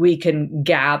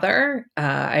gather.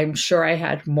 I'm sure I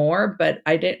had more, but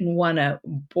I didn't want to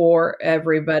bore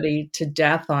everybody to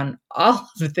death on all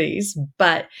of these.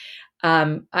 But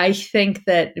I think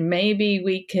that maybe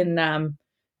we can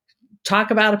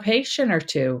talk about a patient or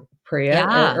two, Priya,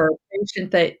 Yeah. or a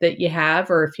patient that you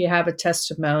have, or if you have a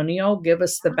testimonial, give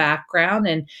us the background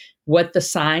and what the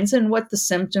signs and what the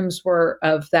symptoms were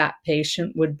of that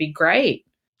patient would be great.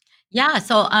 Yeah,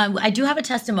 so, I do have a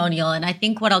testimonial, and I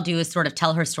think what I'll do is sort of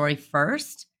tell her story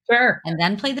first Sure. and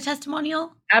then play the testimonial.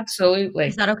 Is Absolutely.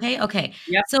 that okay? Okay.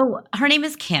 Yep. So her name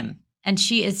is Kim, and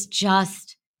she is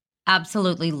just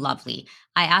absolutely lovely.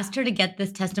 I asked her to get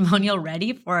this testimonial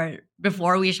ready for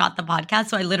before we shot the podcast,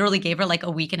 so I literally gave her like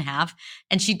a week and a half,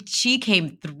 and she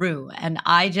came through, and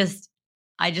I just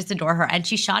adore her. And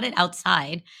she shot it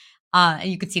outside.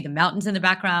 And you could see the mountains in the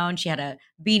background. She had a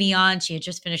beanie on. She had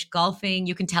just finished golfing.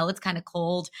 You can tell it's kind of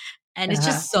cold, and it's Uh-huh.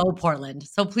 just so Portland.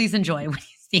 So please enjoy when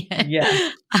you see Yeah.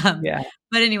 it. Um, Yeah.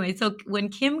 but anyway, so when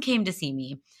Kim came to see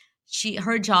me,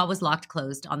 her jaw was locked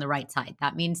closed on the right side.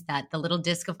 That means that the little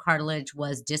disc of cartilage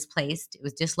was displaced. It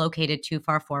was dislocated too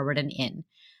far forward and in.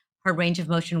 Her range of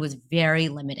motion was very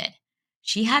limited.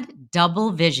 She had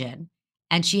double vision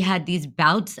and she had these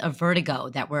bouts of vertigo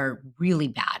that were really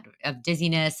bad, of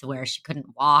dizziness where she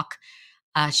couldn't walk.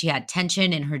 She had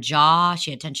tension in her jaw,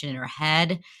 she had tension in her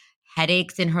head,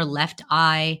 headaches in her left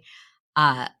eye.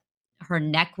 Uh, Her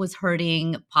neck was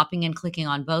hurting, popping and clicking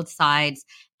on both sides.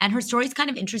 And her story is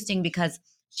kind of interesting because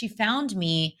she found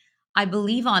me, I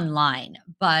believe, online,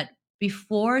 but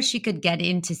before she could get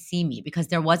in to see me, because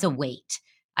there was a wait,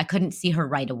 I couldn't see her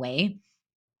right away.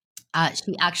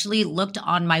 She actually looked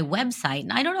on my website,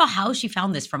 and I don't know how she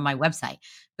found this from my website,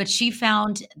 but she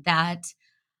found that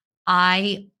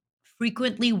I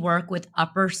frequently work with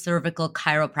upper cervical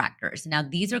chiropractors. Now,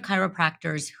 these are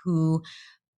chiropractors who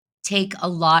take a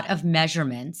lot of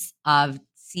measurements of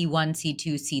C1,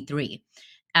 C2, C3.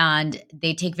 And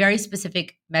they take very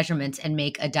specific measurements and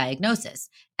make a diagnosis.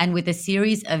 And with a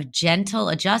series of gentle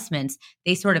adjustments,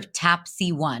 they sort of tap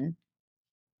C1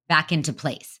 back into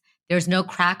place. There's no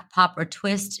crack, pop, or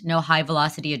twist, no high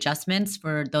velocity adjustments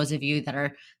for those of you that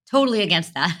are totally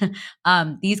against that.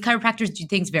 These chiropractors do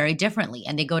things very differently,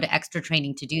 and they go to extra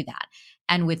training to do that.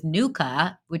 And with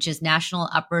NUCA, which is National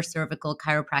Upper Cervical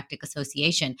Chiropractic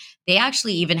Association, they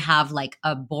actually even have like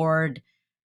a board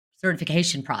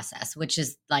certification process, which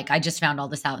is like, I just found all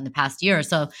this out in the past year.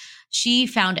 So she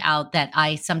found out that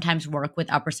I sometimes work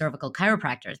with upper cervical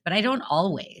chiropractors, but I don't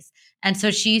always. And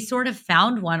so she sort of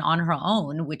found one on her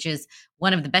own, which is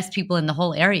one of the best people in the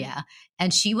whole area.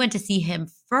 And she went to see him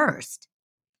first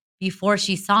before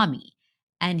she saw me.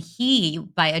 And he,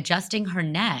 by adjusting her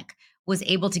neck, was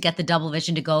able to get the double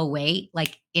vision to go away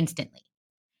like instantly,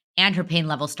 and her pain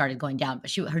level started going down,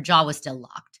 but her jaw was still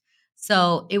locked.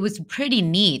 So it was pretty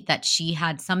neat that she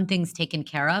had some things taken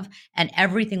care of and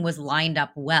everything was lined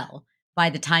up well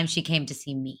by the time she came to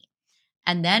see me.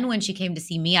 And then when she came to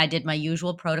see me, I did my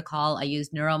usual protocol. I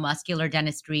used neuromuscular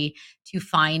dentistry to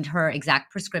find her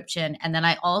exact prescription. And then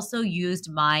I also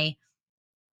used my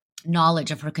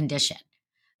knowledge of her condition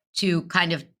to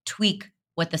kind of tweak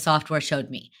what the software showed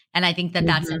me. And I think that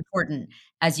that's Mhm. important.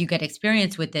 As you get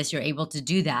experience with this, you're able to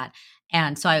do that.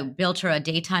 And so I built her a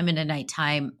daytime and a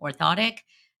nighttime orthotic.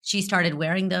 She started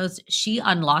wearing those. She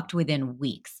unlocked within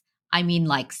weeks. I mean,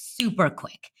 like super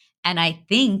quick. And I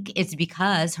think it's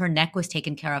because her neck was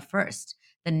taken care of first.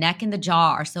 The neck and the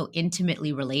jaw are so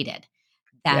intimately related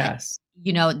that, Yes.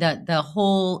 the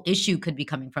whole issue could be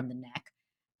coming from the neck,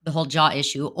 the whole jaw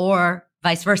issue, or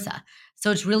vice versa.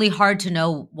 So it's really hard to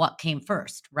know what came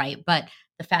first, right? But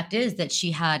the fact is that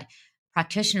she had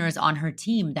practitioners on her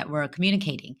team that were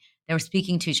communicating, they were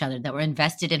speaking to each other, that were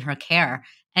invested in her care.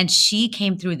 And she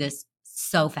came through this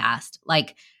so fast.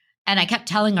 Like, and I kept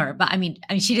telling her, but I mean,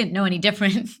 she didn't know any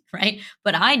different, right?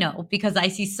 But I know because I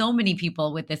see so many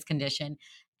people with this condition.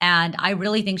 And I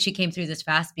really think she came through this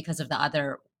fast because of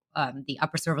the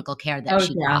upper cervical care that Oh,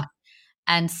 she yeah. got.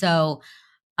 And so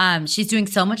she's doing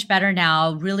so much better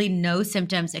now, really no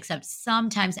symptoms, except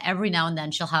sometimes every now and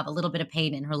then she'll have a little bit of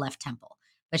pain in her left temple.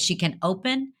 But she can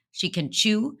open, she can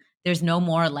chew. There's no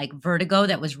more like vertigo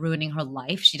that was ruining her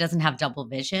life. She doesn't have double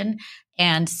vision.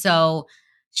 And so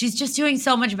she's just doing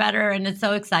so much better and it's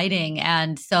so exciting.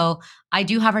 And so I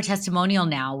do have her testimonial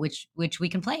now, which we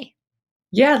can play.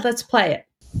 Yeah, let's play it.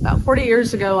 About 40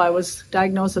 years ago, I was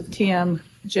diagnosed with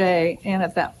TMJ, and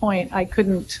at that point, I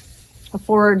couldn't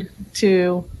afford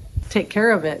to take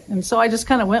care of it. And so I just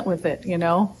kind of went with it,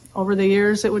 Over the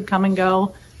years, it would come and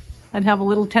go. I'd have a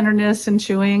little tenderness and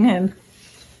chewing,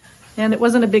 and it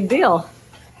wasn't a big deal.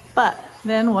 But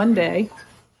then one day,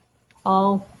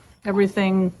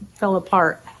 everything fell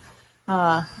apart.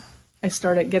 I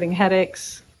started getting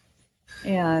headaches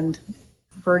and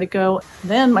vertigo.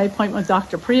 Then my appointment with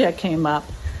Dr. Priya came up,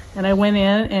 and I went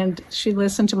in and she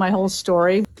listened to my whole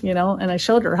story, and I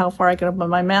showed her how far I could open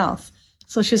my mouth.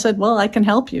 So she said, well, I can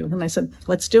help you. And I said,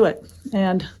 let's do it.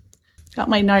 And got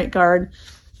my night guard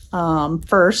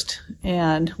first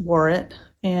and wore it.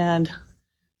 And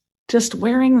just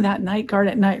wearing that night guard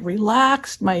at night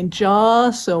relaxed my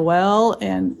jaw so well.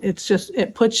 And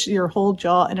it puts your whole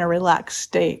jaw in a relaxed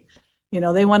state.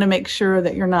 They want to make sure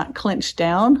that you're not clenched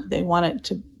down. They want it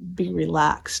to be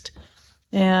relaxed.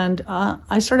 And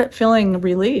I started feeling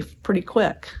relief pretty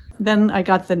quick. Then I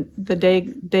got the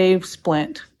day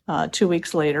splint 2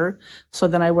 weeks later. So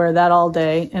then I wear that all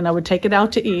day, and I would take it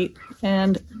out to eat,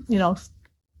 and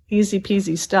easy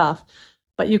peasy stuff.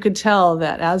 But you could tell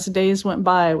that as the days went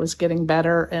by, it was getting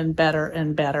better and better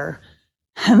and better.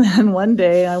 And then one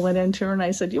day I went into her and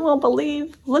I said, you won't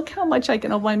believe, look how much I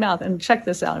can open my mouth. And check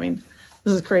this out. I mean,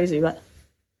 this is crazy, but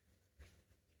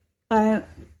I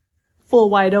full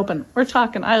wide open. We're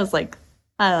talking, I was like,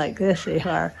 I like this, they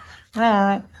are.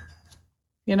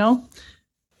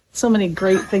 So many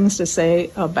great things to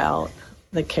say about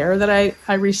the care that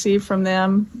I received from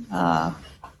them.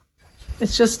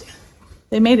 It's just,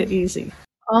 they made it easy.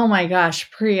 Oh my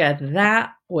gosh, Priya,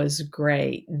 that was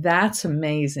great. That's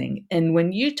amazing. And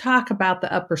when you talk about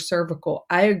the upper cervical,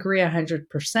 I agree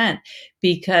 100%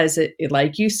 because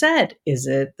like you said, is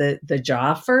it the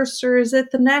jaw first or is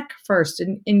it the neck first?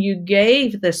 And you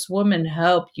gave this woman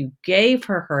hope. You gave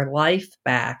her life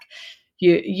back.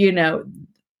 You know,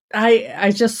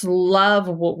 I just love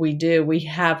what we do. We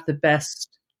have the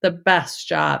best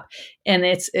job. And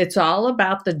it's all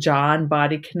about the jaw and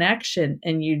body connection.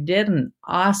 And you did an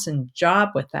awesome job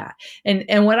with that.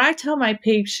 And what I tell my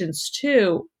patients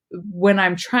too, when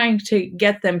I'm trying to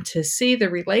get them to see the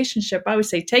relationship, I always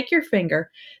say, take your finger,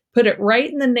 put it right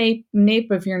in the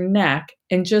nape of your neck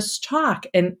and just talk.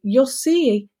 And you'll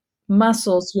see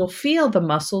muscles, you'll feel the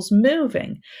muscles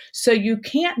moving. So you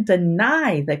can't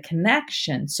deny the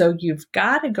connection. So you've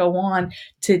got to go on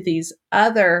to these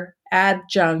other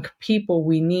adjunct people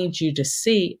we need you to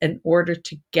see in order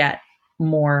to get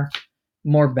more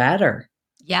better.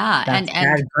 Yeah. That's And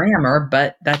bad grammar,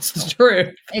 but that's the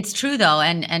truth. it's true though.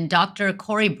 And Dr.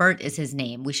 Corey Burt is his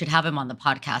name. We should have him on the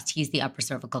podcast. He's the upper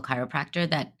cervical chiropractor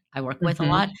that I work with a Mhm.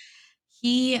 lot.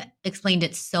 He explained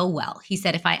it so well. He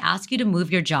said, if I ask you to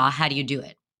move your jaw, how do you do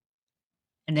it?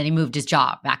 And then he moved his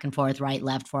jaw back and forth, right,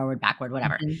 left, forward, backward,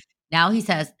 whatever. Mhm. Now he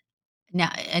says,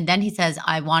 and then he says,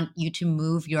 I want you to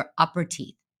move your upper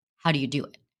teeth. How do you do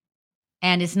it?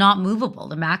 And it's not movable.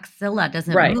 The maxilla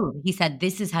doesn't Right. move. He said,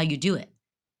 this is how you do it.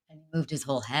 And he moved his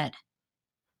whole head.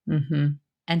 Mhm.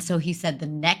 And so he said, the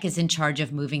neck is in charge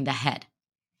of moving the head.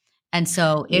 And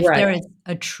so if Right. there is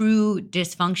a true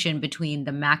dysfunction between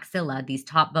the maxilla, these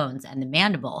top bones, and the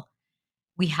mandible,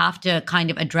 we have to kind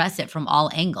of address it from all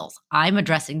angles. I'm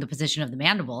addressing the position of the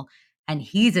mandible, and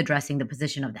he's addressing the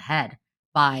position of the head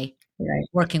by Right.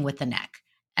 working with the neck.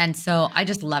 And so I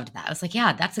just loved that. I was like,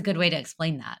 yeah, that's a good way to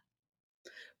explain that.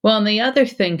 Well, and the other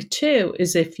thing too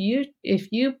is if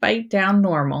you bite down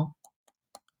normal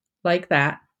like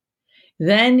that,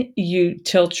 then you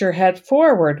tilt your head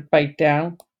forward, bite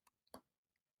down,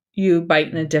 you bite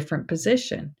in a different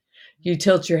position. You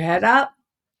tilt your head up,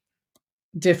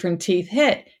 different teeth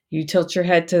hit. You tilt your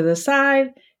head to the side,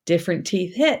 different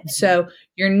teeth hit. So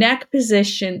your neck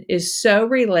position is so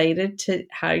related to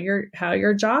how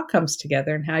your jaw comes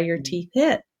together and how your teeth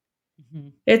hit. Mm-hmm.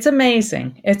 It's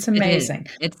amazing. It's It is. amazing.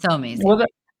 It's so amazing. Well,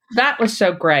 that was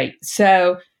so great.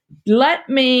 So let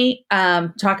me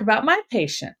talk about my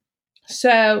patient.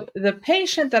 So the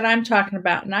patient that I'm talking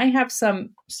about, and I have some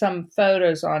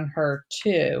photos on her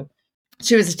too.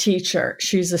 She was a teacher.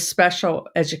 She's a special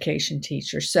education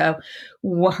teacher. So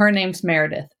her name's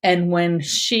Meredith. And when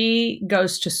she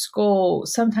goes to school,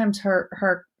 sometimes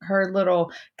her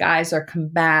little guys are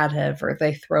combative or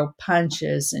they throw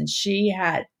punches. And she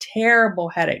had terrible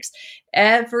headaches.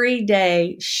 Every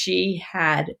day she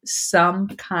had some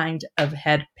kind of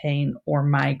head pain or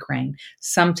migraine.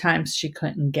 Sometimes she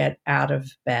couldn't get out of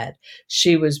bed.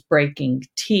 She was breaking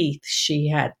teeth. She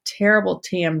had terrible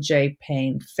TMJ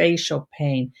pain, facial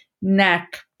pain,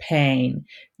 neck pain,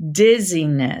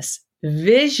 dizziness,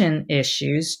 vision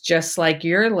issues, just like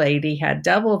your lady had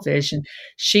double vision.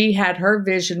 She had her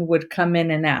vision would come in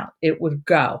and out. It would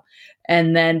go.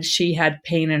 And then she had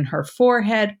pain in her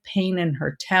forehead, pain in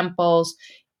her temples,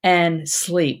 and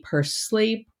sleep. Her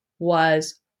sleep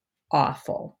was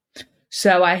awful.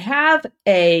 So I have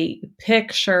a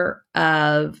picture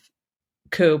of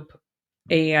Coop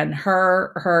and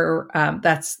her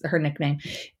that's her nickname,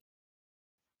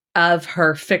 of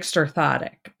her fixed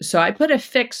orthotic. So I put a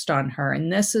fixed on her,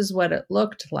 and this is what it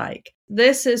looked like.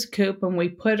 This is Coop, and we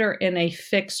put her in a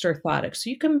fixed orthotic. So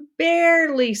you can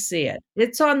barely see it.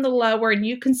 It's on the lower, and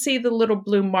you can see the little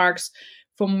blue marks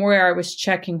from where I was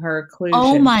checking her occlusion.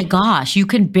 Oh my gosh, you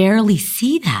can barely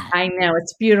see that. I know,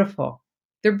 it's beautiful.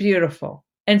 They're beautiful.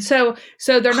 And so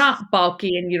they're not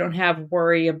bulky and you don't have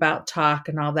worry about talk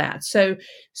and all that. So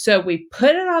we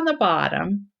put it on the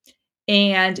bottom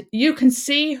and you can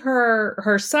see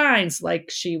her signs,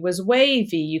 like she was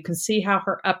wavy. You can see how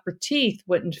her upper teeth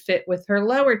wouldn't fit with her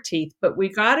lower teeth, but we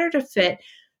got her to fit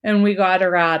and we got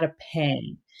her out of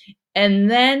pain. And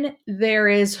then there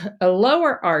is a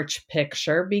lower arch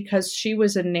picture because she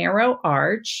was a narrow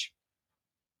arch.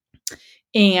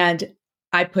 And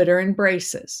I put her in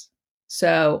braces.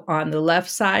 So on the left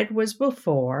side was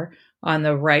before, on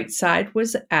the right side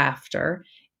was after,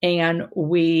 and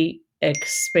we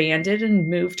expanded and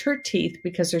moved her teeth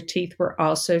because her teeth were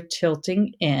also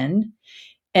tilting in.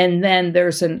 And then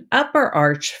there's an upper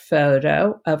arch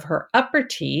photo of her upper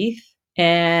teeth,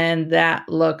 and that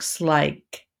looks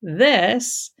like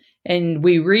this. And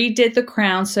we redid the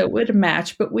crown so it would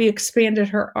match, but we expanded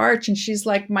her arch. And she's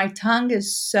like, my tongue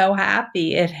is so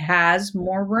happy. It has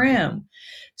more room.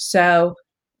 So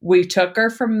we took her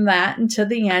from that until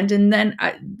the end. And then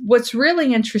what's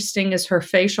really interesting is her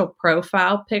facial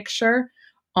profile picture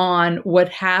on what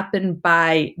happened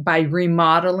by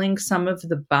remodeling some of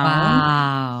the bone.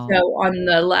 Wow. So on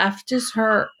the left is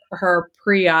her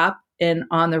pre-op, and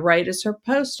on the right is her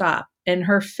post-op. and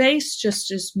her face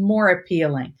just is more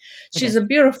appealing. It She's is. a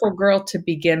beautiful girl to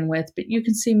begin with, but you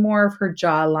can see more of her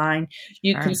jawline.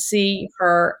 You Sure. can see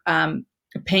her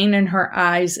pain in her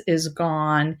eyes is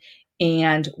gone.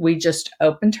 And we just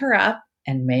opened her up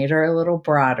and made her a little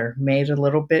broader, made a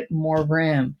little bit more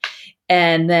room.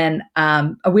 And then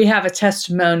we have a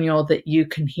testimonial that you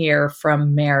can hear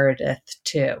from Meredith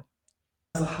too.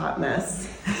 It was a hot mess.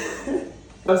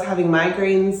 I was having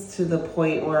migraines to the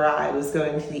point where I was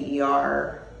going to the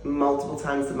ER multiple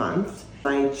times a month.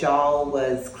 My jaw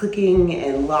was clicking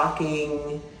and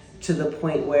locking to the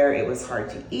point where it was hard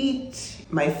to eat.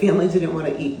 My family didn't want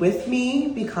to eat with me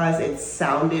because it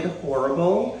sounded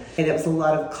horrible. And it was a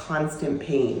lot of constant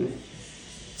pain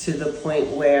to the point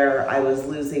where I was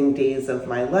losing days of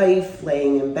my life,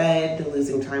 laying in bed,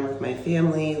 losing time with my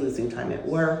family, losing time at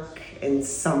work, and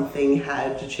something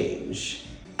had to change.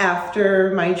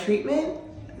 After my treatment,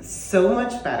 so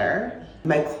much better.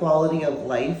 My quality of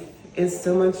life is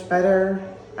so much better.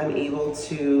 I'm able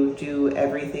to do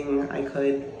everything I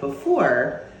could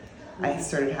before I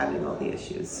started having all the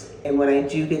issues. And when I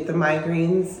do get the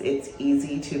migraines, it's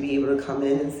easy to be able to come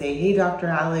in and say, hey, Dr.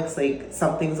 Alex, like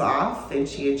something's off, and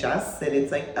she adjusts, and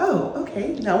it's like, oh,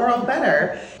 okay, now we're all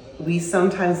better. We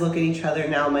sometimes look at each other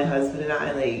now, my husband and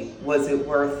I, like, was it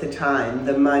worth the time,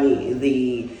 the money,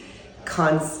 the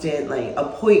constant like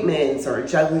appointments or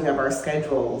juggling of our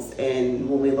schedules? And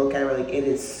when we look at it, we're like, it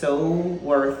is so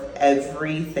worth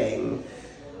everything,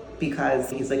 because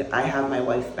he's like, I have my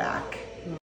wife back.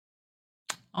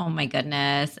 Oh my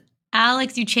goodness.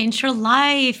 Alex, you changed her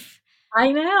life.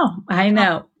 I know. I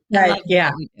love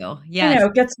Yeah. what you do. Yes.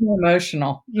 It gets me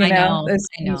emotional, I know. Those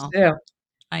I things know. do.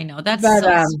 I know. That's But,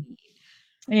 so sweet.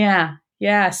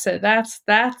 Yeah. So that's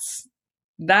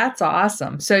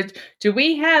awesome. So do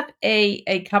we have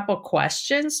a couple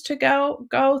questions to go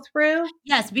through?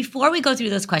 Yes. Before we go through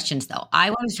those questions, though, I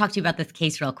want to talk to you about this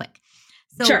case real quick.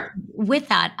 So Sure. with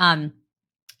that,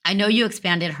 I know you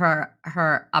expanded her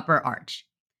upper arch.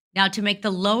 Now, to make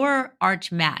the lower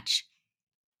arch match,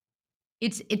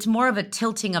 it's more of a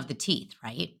tilting of the teeth,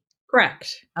 right?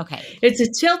 Correct. Okay. It's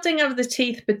a tilting of the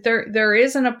teeth, but there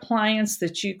is an appliance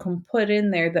that you can put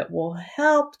in there that will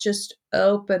help just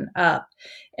open up.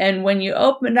 And when you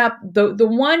open up, the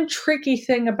one tricky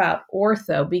thing about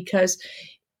ortho, because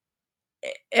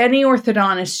any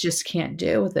orthodontist just can't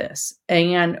do this,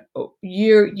 and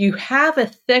you have a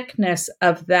thickness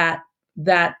of that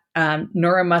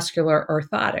neuromuscular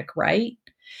orthotic, right?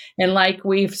 And like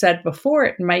we've said before,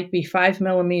 it might be 5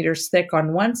 millimeters thick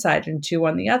on one side and 2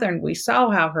 on the other. And we saw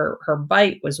how her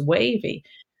bite was wavy.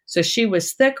 So she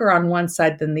was thicker on one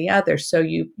side than the other. So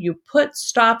you put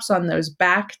stops on those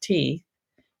back teeth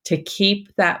to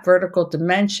keep that vertical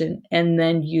dimension. And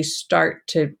then you start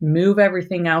to move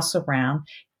everything else around,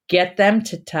 get them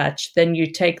to touch. Then you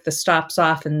take the stops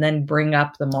off and then bring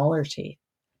up the molar teeth.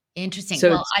 Interesting.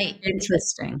 So Well, it's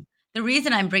interesting. The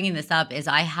reason I'm bringing this up is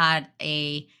I had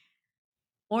a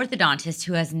orthodontist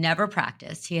who has never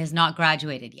practiced. He has not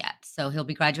graduated yet. So he'll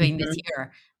be graduating this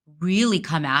year, really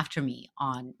come after me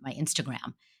on my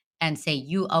Instagram and say,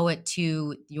 you owe it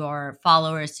to your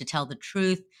followers to tell the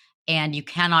truth, and you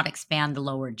cannot expand the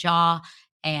lower jaw,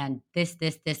 and this,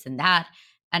 and that.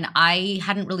 And I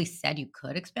hadn't really said you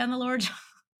could expand the lower jaw.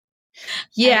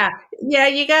 Yeah,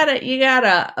 you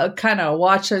gotta kind of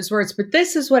watch those words. But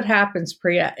this is what happens,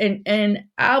 Priya, and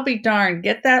I'll be darned.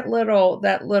 Get that little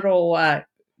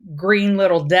green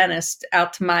little dentist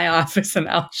out to my office, and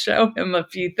I'll show him a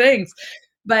few things.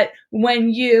 But when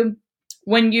you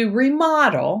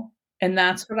remodel, and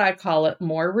that's what I call it,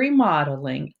 more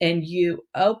remodeling, and you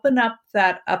open up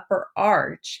that upper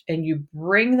arch and you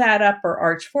bring that upper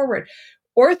arch forward.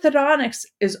 Orthodontics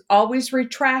is always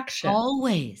retraction.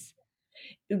 Always.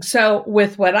 So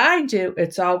with what I do,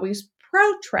 it's always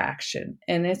protraction,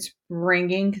 and it's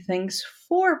bringing things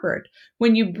forward.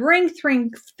 When you bring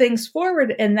things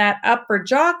forward and that upper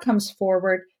jaw comes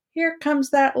forward, here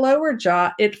comes that lower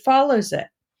jaw. It follows it.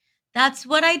 That's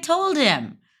what I told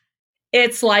him.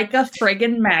 It's like a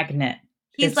friggin' magnet.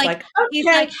 He's like,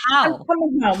 okay, how? I'm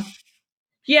coming home.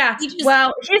 Yeah, he's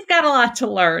got a lot to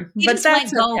learn. He but just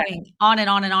that's went going on and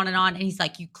on and on and on. And he's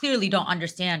like, you clearly don't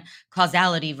understand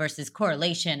causality versus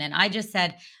correlation. And I just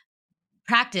said,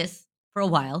 practice for a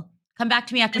while. Come back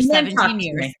to me after 17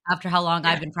 years, after how long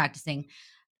I've been practicing.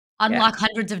 Unlock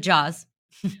hundreds of jaws.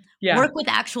 Work with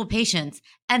actual patients,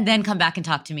 and then come back and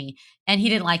talk to me. And he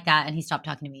didn't like that, and he stopped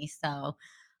talking to me. So,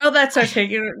 oh, that's okay.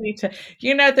 You don't need to.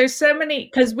 There's so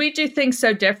many, because we do things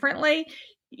so differently.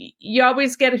 You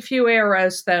always get a few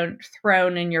arrows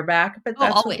thrown in your back, but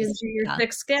that's what gives you your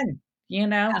thick skin.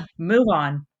 Move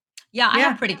on. Yeah, I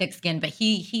have pretty thick skin, but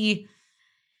he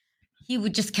he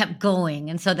would just kept going.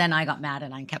 And so then I got mad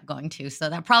and I kept going too. So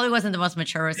that probably wasn't the most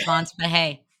mature response, but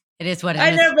hey, it is what it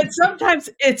I is. know, but sometimes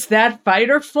it's that fight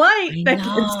or flight I that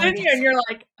gets know. in you, and you're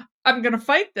like, I'm going to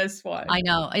fight this one. I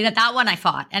know. That one I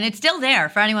fought, and it's still there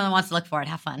for anyone that wants to look for it.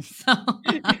 Have fun. So,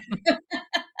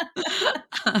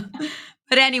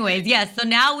 but anyways, yes. So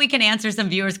now we can answer some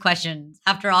viewers' questions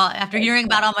after hearing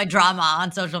about all my drama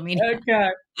on social media.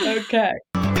 Okay.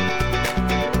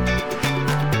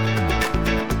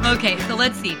 Okay, so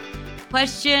let's see.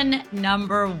 Question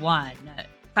number 1.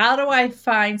 How do I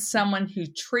find someone who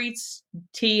treats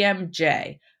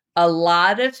TMJ? A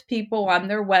lot of people on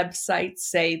their website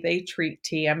say they treat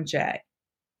TMJ.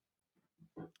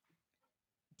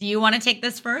 Do you want to take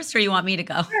this first or you want me to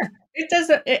go? Sure. It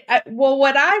doesn't. Well,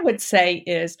 what I would say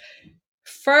is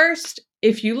first,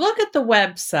 if you look at the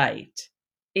website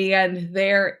and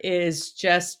there is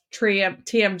just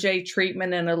TMJ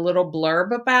treatment and a little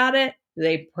blurb about it,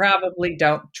 they probably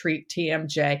don't treat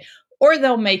TMJ, or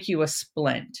they'll make you a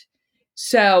splint.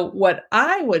 So what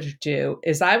I would do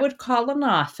is I would call an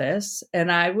office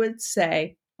and I would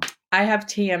say, I have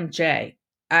TMJ.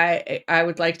 I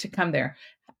would like to come there.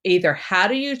 Either how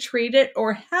do you treat it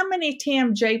or how many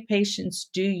TMJ patients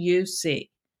do you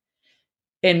see?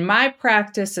 In my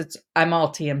practice, I'm all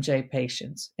TMJ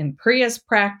patients. In Priya's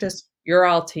practice, you're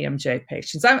all TMJ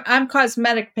patients. I'm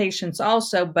cosmetic patients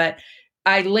also, but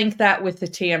I link that with the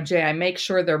TMJ. I make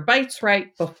sure their bite's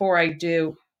right before I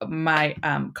do my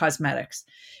cosmetics.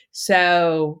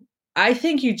 So I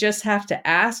think you just have to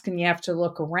ask and you have to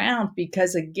look around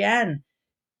because, again,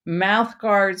 mouth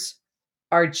guards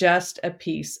are just a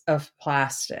piece of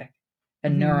plastic. A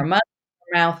neuromuscular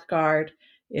mouth guard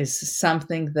is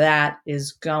something that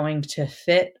is going to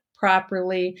fit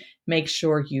properly, make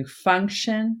sure you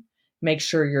function, make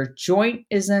sure your joint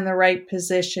is in the right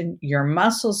position, your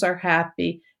muscles are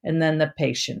happy, and then the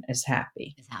patient is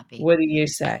happy. What do you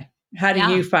say? How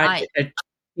do you find a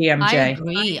TMJ? I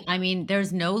agree. I mean,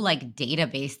 there's no like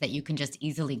database that you can just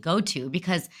easily go to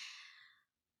because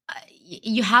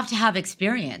you have to have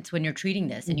experience when you're treating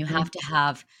this, and you have to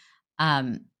have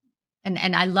and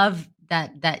I love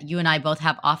that you and I both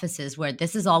have offices where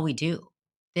this is all we do.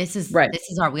 This is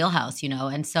our wheelhouse,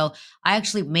 and so I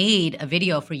actually made a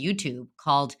video for YouTube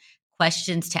called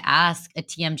Questions to Ask a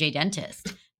TMJ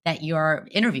Dentist that you're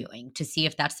interviewing to see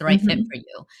if that's the right fit for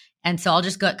you. And so I'll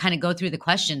just kind of go through the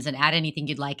questions and add anything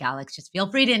you'd like, Alex. Just feel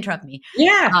free to interrupt me.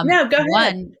 No, go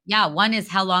ahead. One is,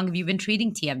 how long have you been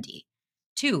treating TMD?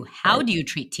 2, how do you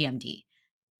treat TMD?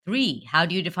 3, how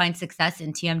do you define success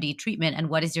in TMD treatment and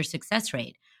what is your success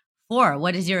rate? 4,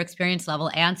 what is your experience level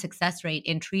and success rate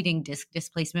in treating disc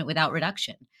displacement without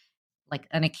reduction, like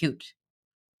an acute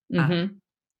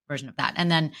version of that?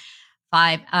 And then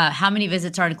 5, how many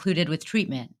visits are included with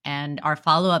treatment and are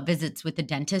follow-up visits with the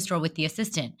dentist or with the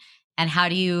assistant? And how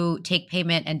do you take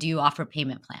payment and do you offer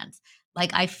payment plans?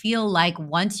 Like, I feel like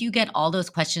once you get all those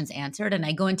questions answered, and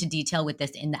I go into detail with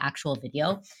this in the actual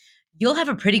video, you'll have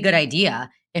a pretty good idea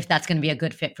if that's going to be a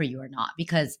good fit for you or not,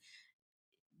 because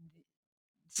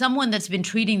someone that's been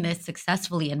treating this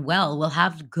successfully and well will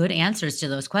have good answers to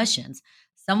those questions.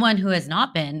 Someone who has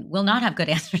not been will not have good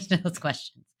answers to those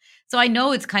questions. So I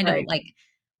know it's kind of like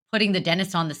putting the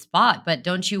dentist on the spot, but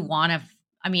don't you want to,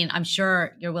 I mean, I'm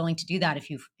sure you're willing to do that if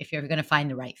you're going to find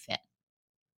the right fit.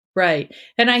 Right.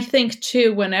 And I think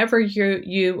too, whenever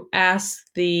you ask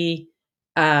the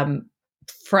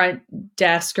front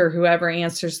desk or whoever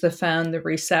answers the phone, the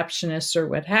receptionist or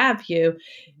what have you,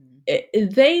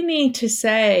 they need to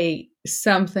say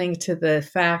something to the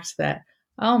fact that,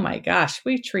 oh my gosh,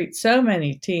 we treat so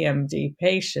many TMD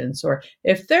patients. Or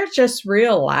if they're just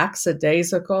real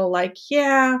lackadaisical, like,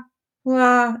 yeah,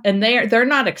 well, and they're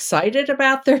not excited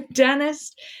about their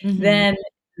dentist, then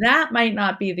that might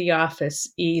not be the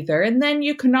office either. And then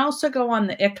you can also go on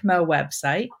the ICMO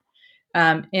website,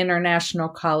 International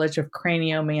College of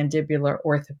Craniomandibular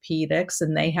Orthopedics,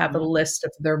 and they have a list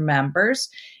of their members.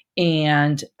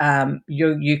 And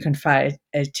you can find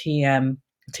a TMD,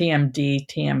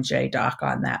 TMJ doc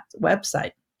on that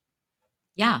website.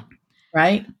 Yeah.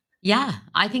 Right? Yeah,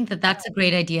 I think that's a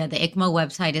great idea. The ICMO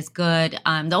website is good.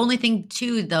 The only thing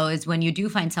too, though, is when you do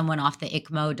find someone off the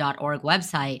ICMO.org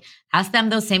website, ask them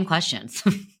those same questions.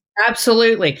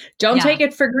 Absolutely. Don't take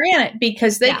it for granted,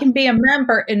 because they can be a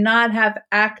member and not have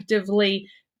actively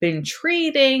been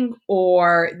treating,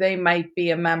 or they might be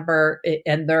a member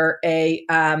and they're a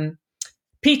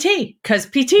PT, because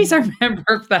PTs are a member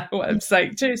of that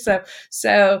website too.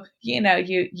 So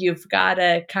you've got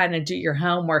to kind of do your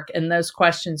homework, and those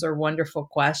questions are wonderful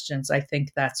questions. I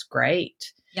think that's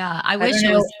great. Yeah, I wish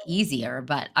it was easier,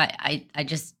 but I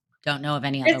just don't know of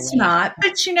any other It's way. not.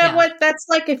 But you know Yeah. what? That's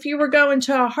like if you were going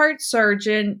to a heart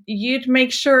surgeon, you'd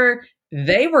make sure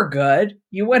they were good.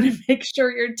 You want to make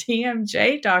sure your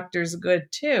TMJ doctor's good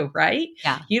too, right?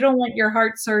 Yeah. You don't want your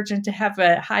heart surgeon to have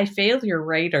a high failure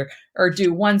rate or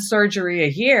do one surgery a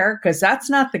year, because that's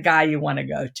not the guy you want to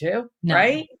go to, No,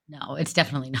 right? no, it's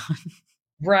definitely not.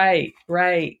 Right,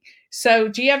 right. So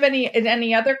do you have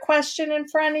any other question in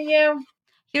front of you?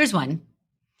 Here's one.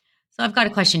 So I've got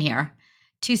a question here.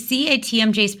 To see a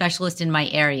TMJ specialist in my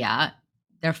area,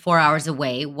 they're 4 hours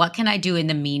away. What can I do in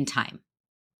the meantime?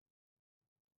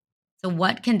 So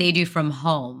what can they do from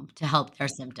home to help their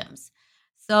symptoms?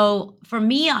 So for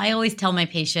me, I always tell my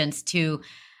patients to,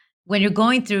 when you're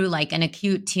going through like an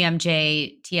acute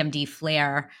TMJ, TMD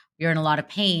flare, you're in a lot of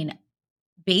pain,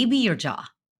 baby your jaw.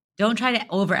 Don't try to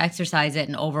over exercise it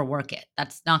and overwork it.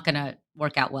 That's not going to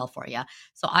work out well for you.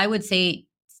 So I would say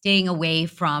staying away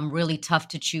from really tough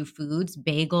to chew foods,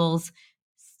 bagels,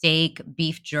 steak,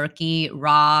 beef jerky,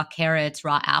 raw carrots,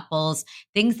 raw apples,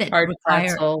 things that Hard require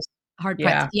pretzels. hard Yeah.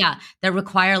 pretzels. Yeah, that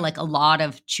require like a lot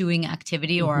of chewing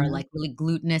activity or Mhm. like really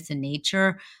glutinous in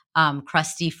nature,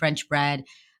 crusty French bread,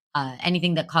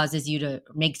 anything that causes you to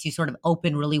makes you sort of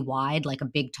open really wide, like a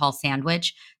big tall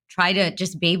sandwich. Try to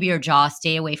just baby your jaw,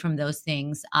 stay away from those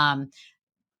things.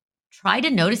 Try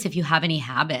to notice if you have any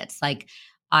habits. Like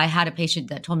I had a patient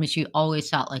that told me she always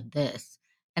felt like this.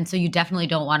 And so you definitely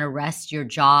don't want to rest your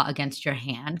jaw against your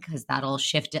hand because that'll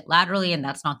shift it laterally and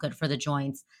that's not good for the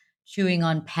joints. Chewing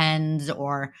on pens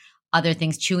or other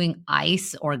things, chewing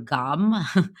ice or gum.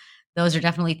 Those are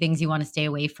definitely things you want to stay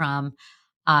away from.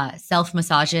 Self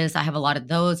massages. I have a lot of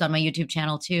those on my YouTube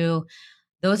channel too.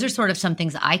 Those are sort of some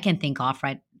things I can think of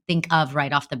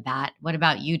right off the bat. What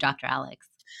about you, Dr. Alex?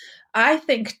 I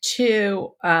think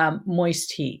too,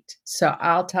 moist heat. So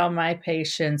I'll tell my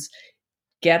patients,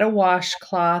 get a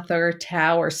washcloth or a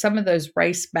towel or some of those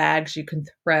rice bags you can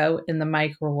throw in the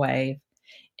microwave,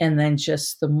 and then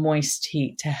just the moist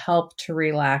heat to help to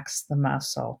relax the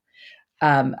muscle.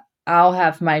 Um, I'll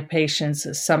have my patients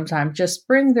sometimes just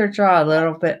bring their jaw a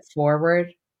little bit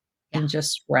forward Yeah. and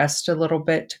just rest a little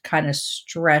bit to kind of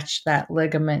stretch that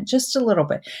ligament just a little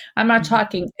bit. I'm not Mhm.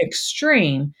 talking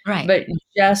extreme, Right. but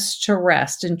just to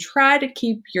rest, and try to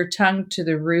keep your tongue to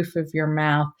the roof of your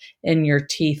mouth and your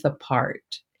teeth apart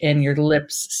and your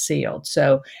lips sealed.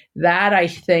 So that, I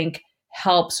think,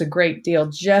 helps a great deal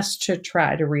just to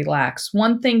try to relax.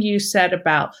 One thing you said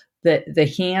about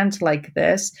the hand like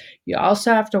this, you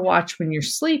also have to watch when you're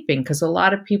sleeping, because a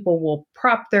lot of people will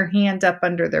prop their hand up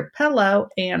under their pillow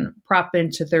and prop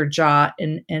into their jaw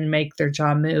and make their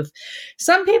jaw move.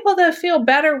 Some people, though, feel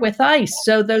better with ice.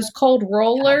 So those cold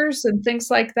rollers and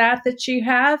things like that you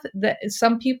have, that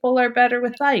some people are better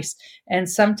with ice. And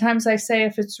sometimes I say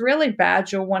if it's really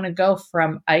bad, you'll want to go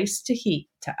from ice to heat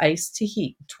to ice to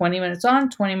heat, 20 minutes on,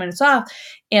 20 minutes off.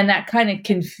 And that kind of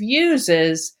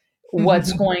confuses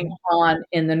what's going on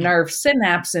in the nerve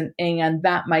synapse, and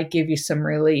that might give you some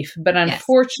relief. But Yes.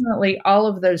 unfortunately, all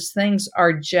of those things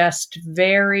are just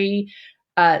very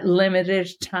limited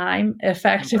time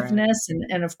effectiveness.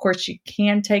 And of course, you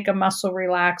can take a muscle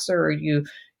relaxer, or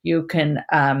you can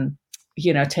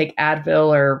take Advil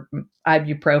or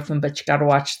ibuprofen, but you got to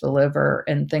watch the liver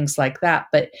and things like that.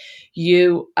 But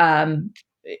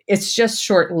it's just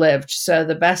short lived. So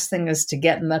the best thing is to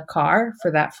get in the car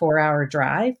for that 4-hour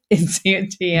drive and see a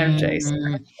TMJ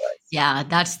specialist. Yeah,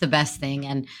 that's the best thing.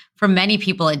 And for many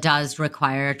people, it does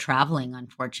require traveling,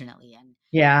 unfortunately. And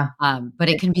Yeah. but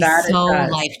it can be That it so does.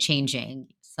 life changing.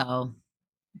 So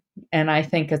And I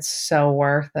think it's so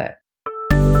worth it.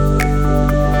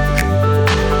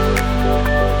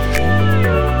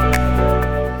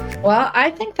 Well, I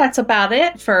think that's about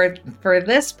it for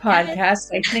this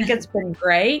podcast. I think it's been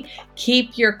great.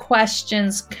 Keep your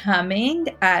questions coming.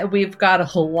 We've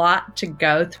got a lot to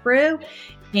go through.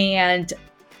 And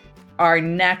our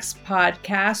next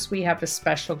podcast, we have a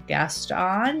special guest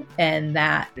on, and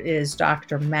that is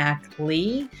Dr. Mac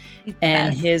Lee.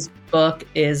 And his book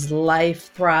is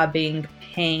Life Throbbing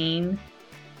Pain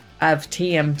of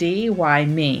TMD, Why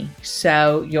Me?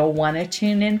 So you'll want to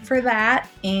tune in for that.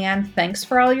 And thanks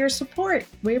for all your support.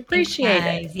 We appreciate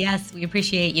it. Yes, we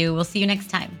appreciate you. We'll see you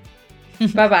next time.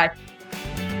 Bye-bye.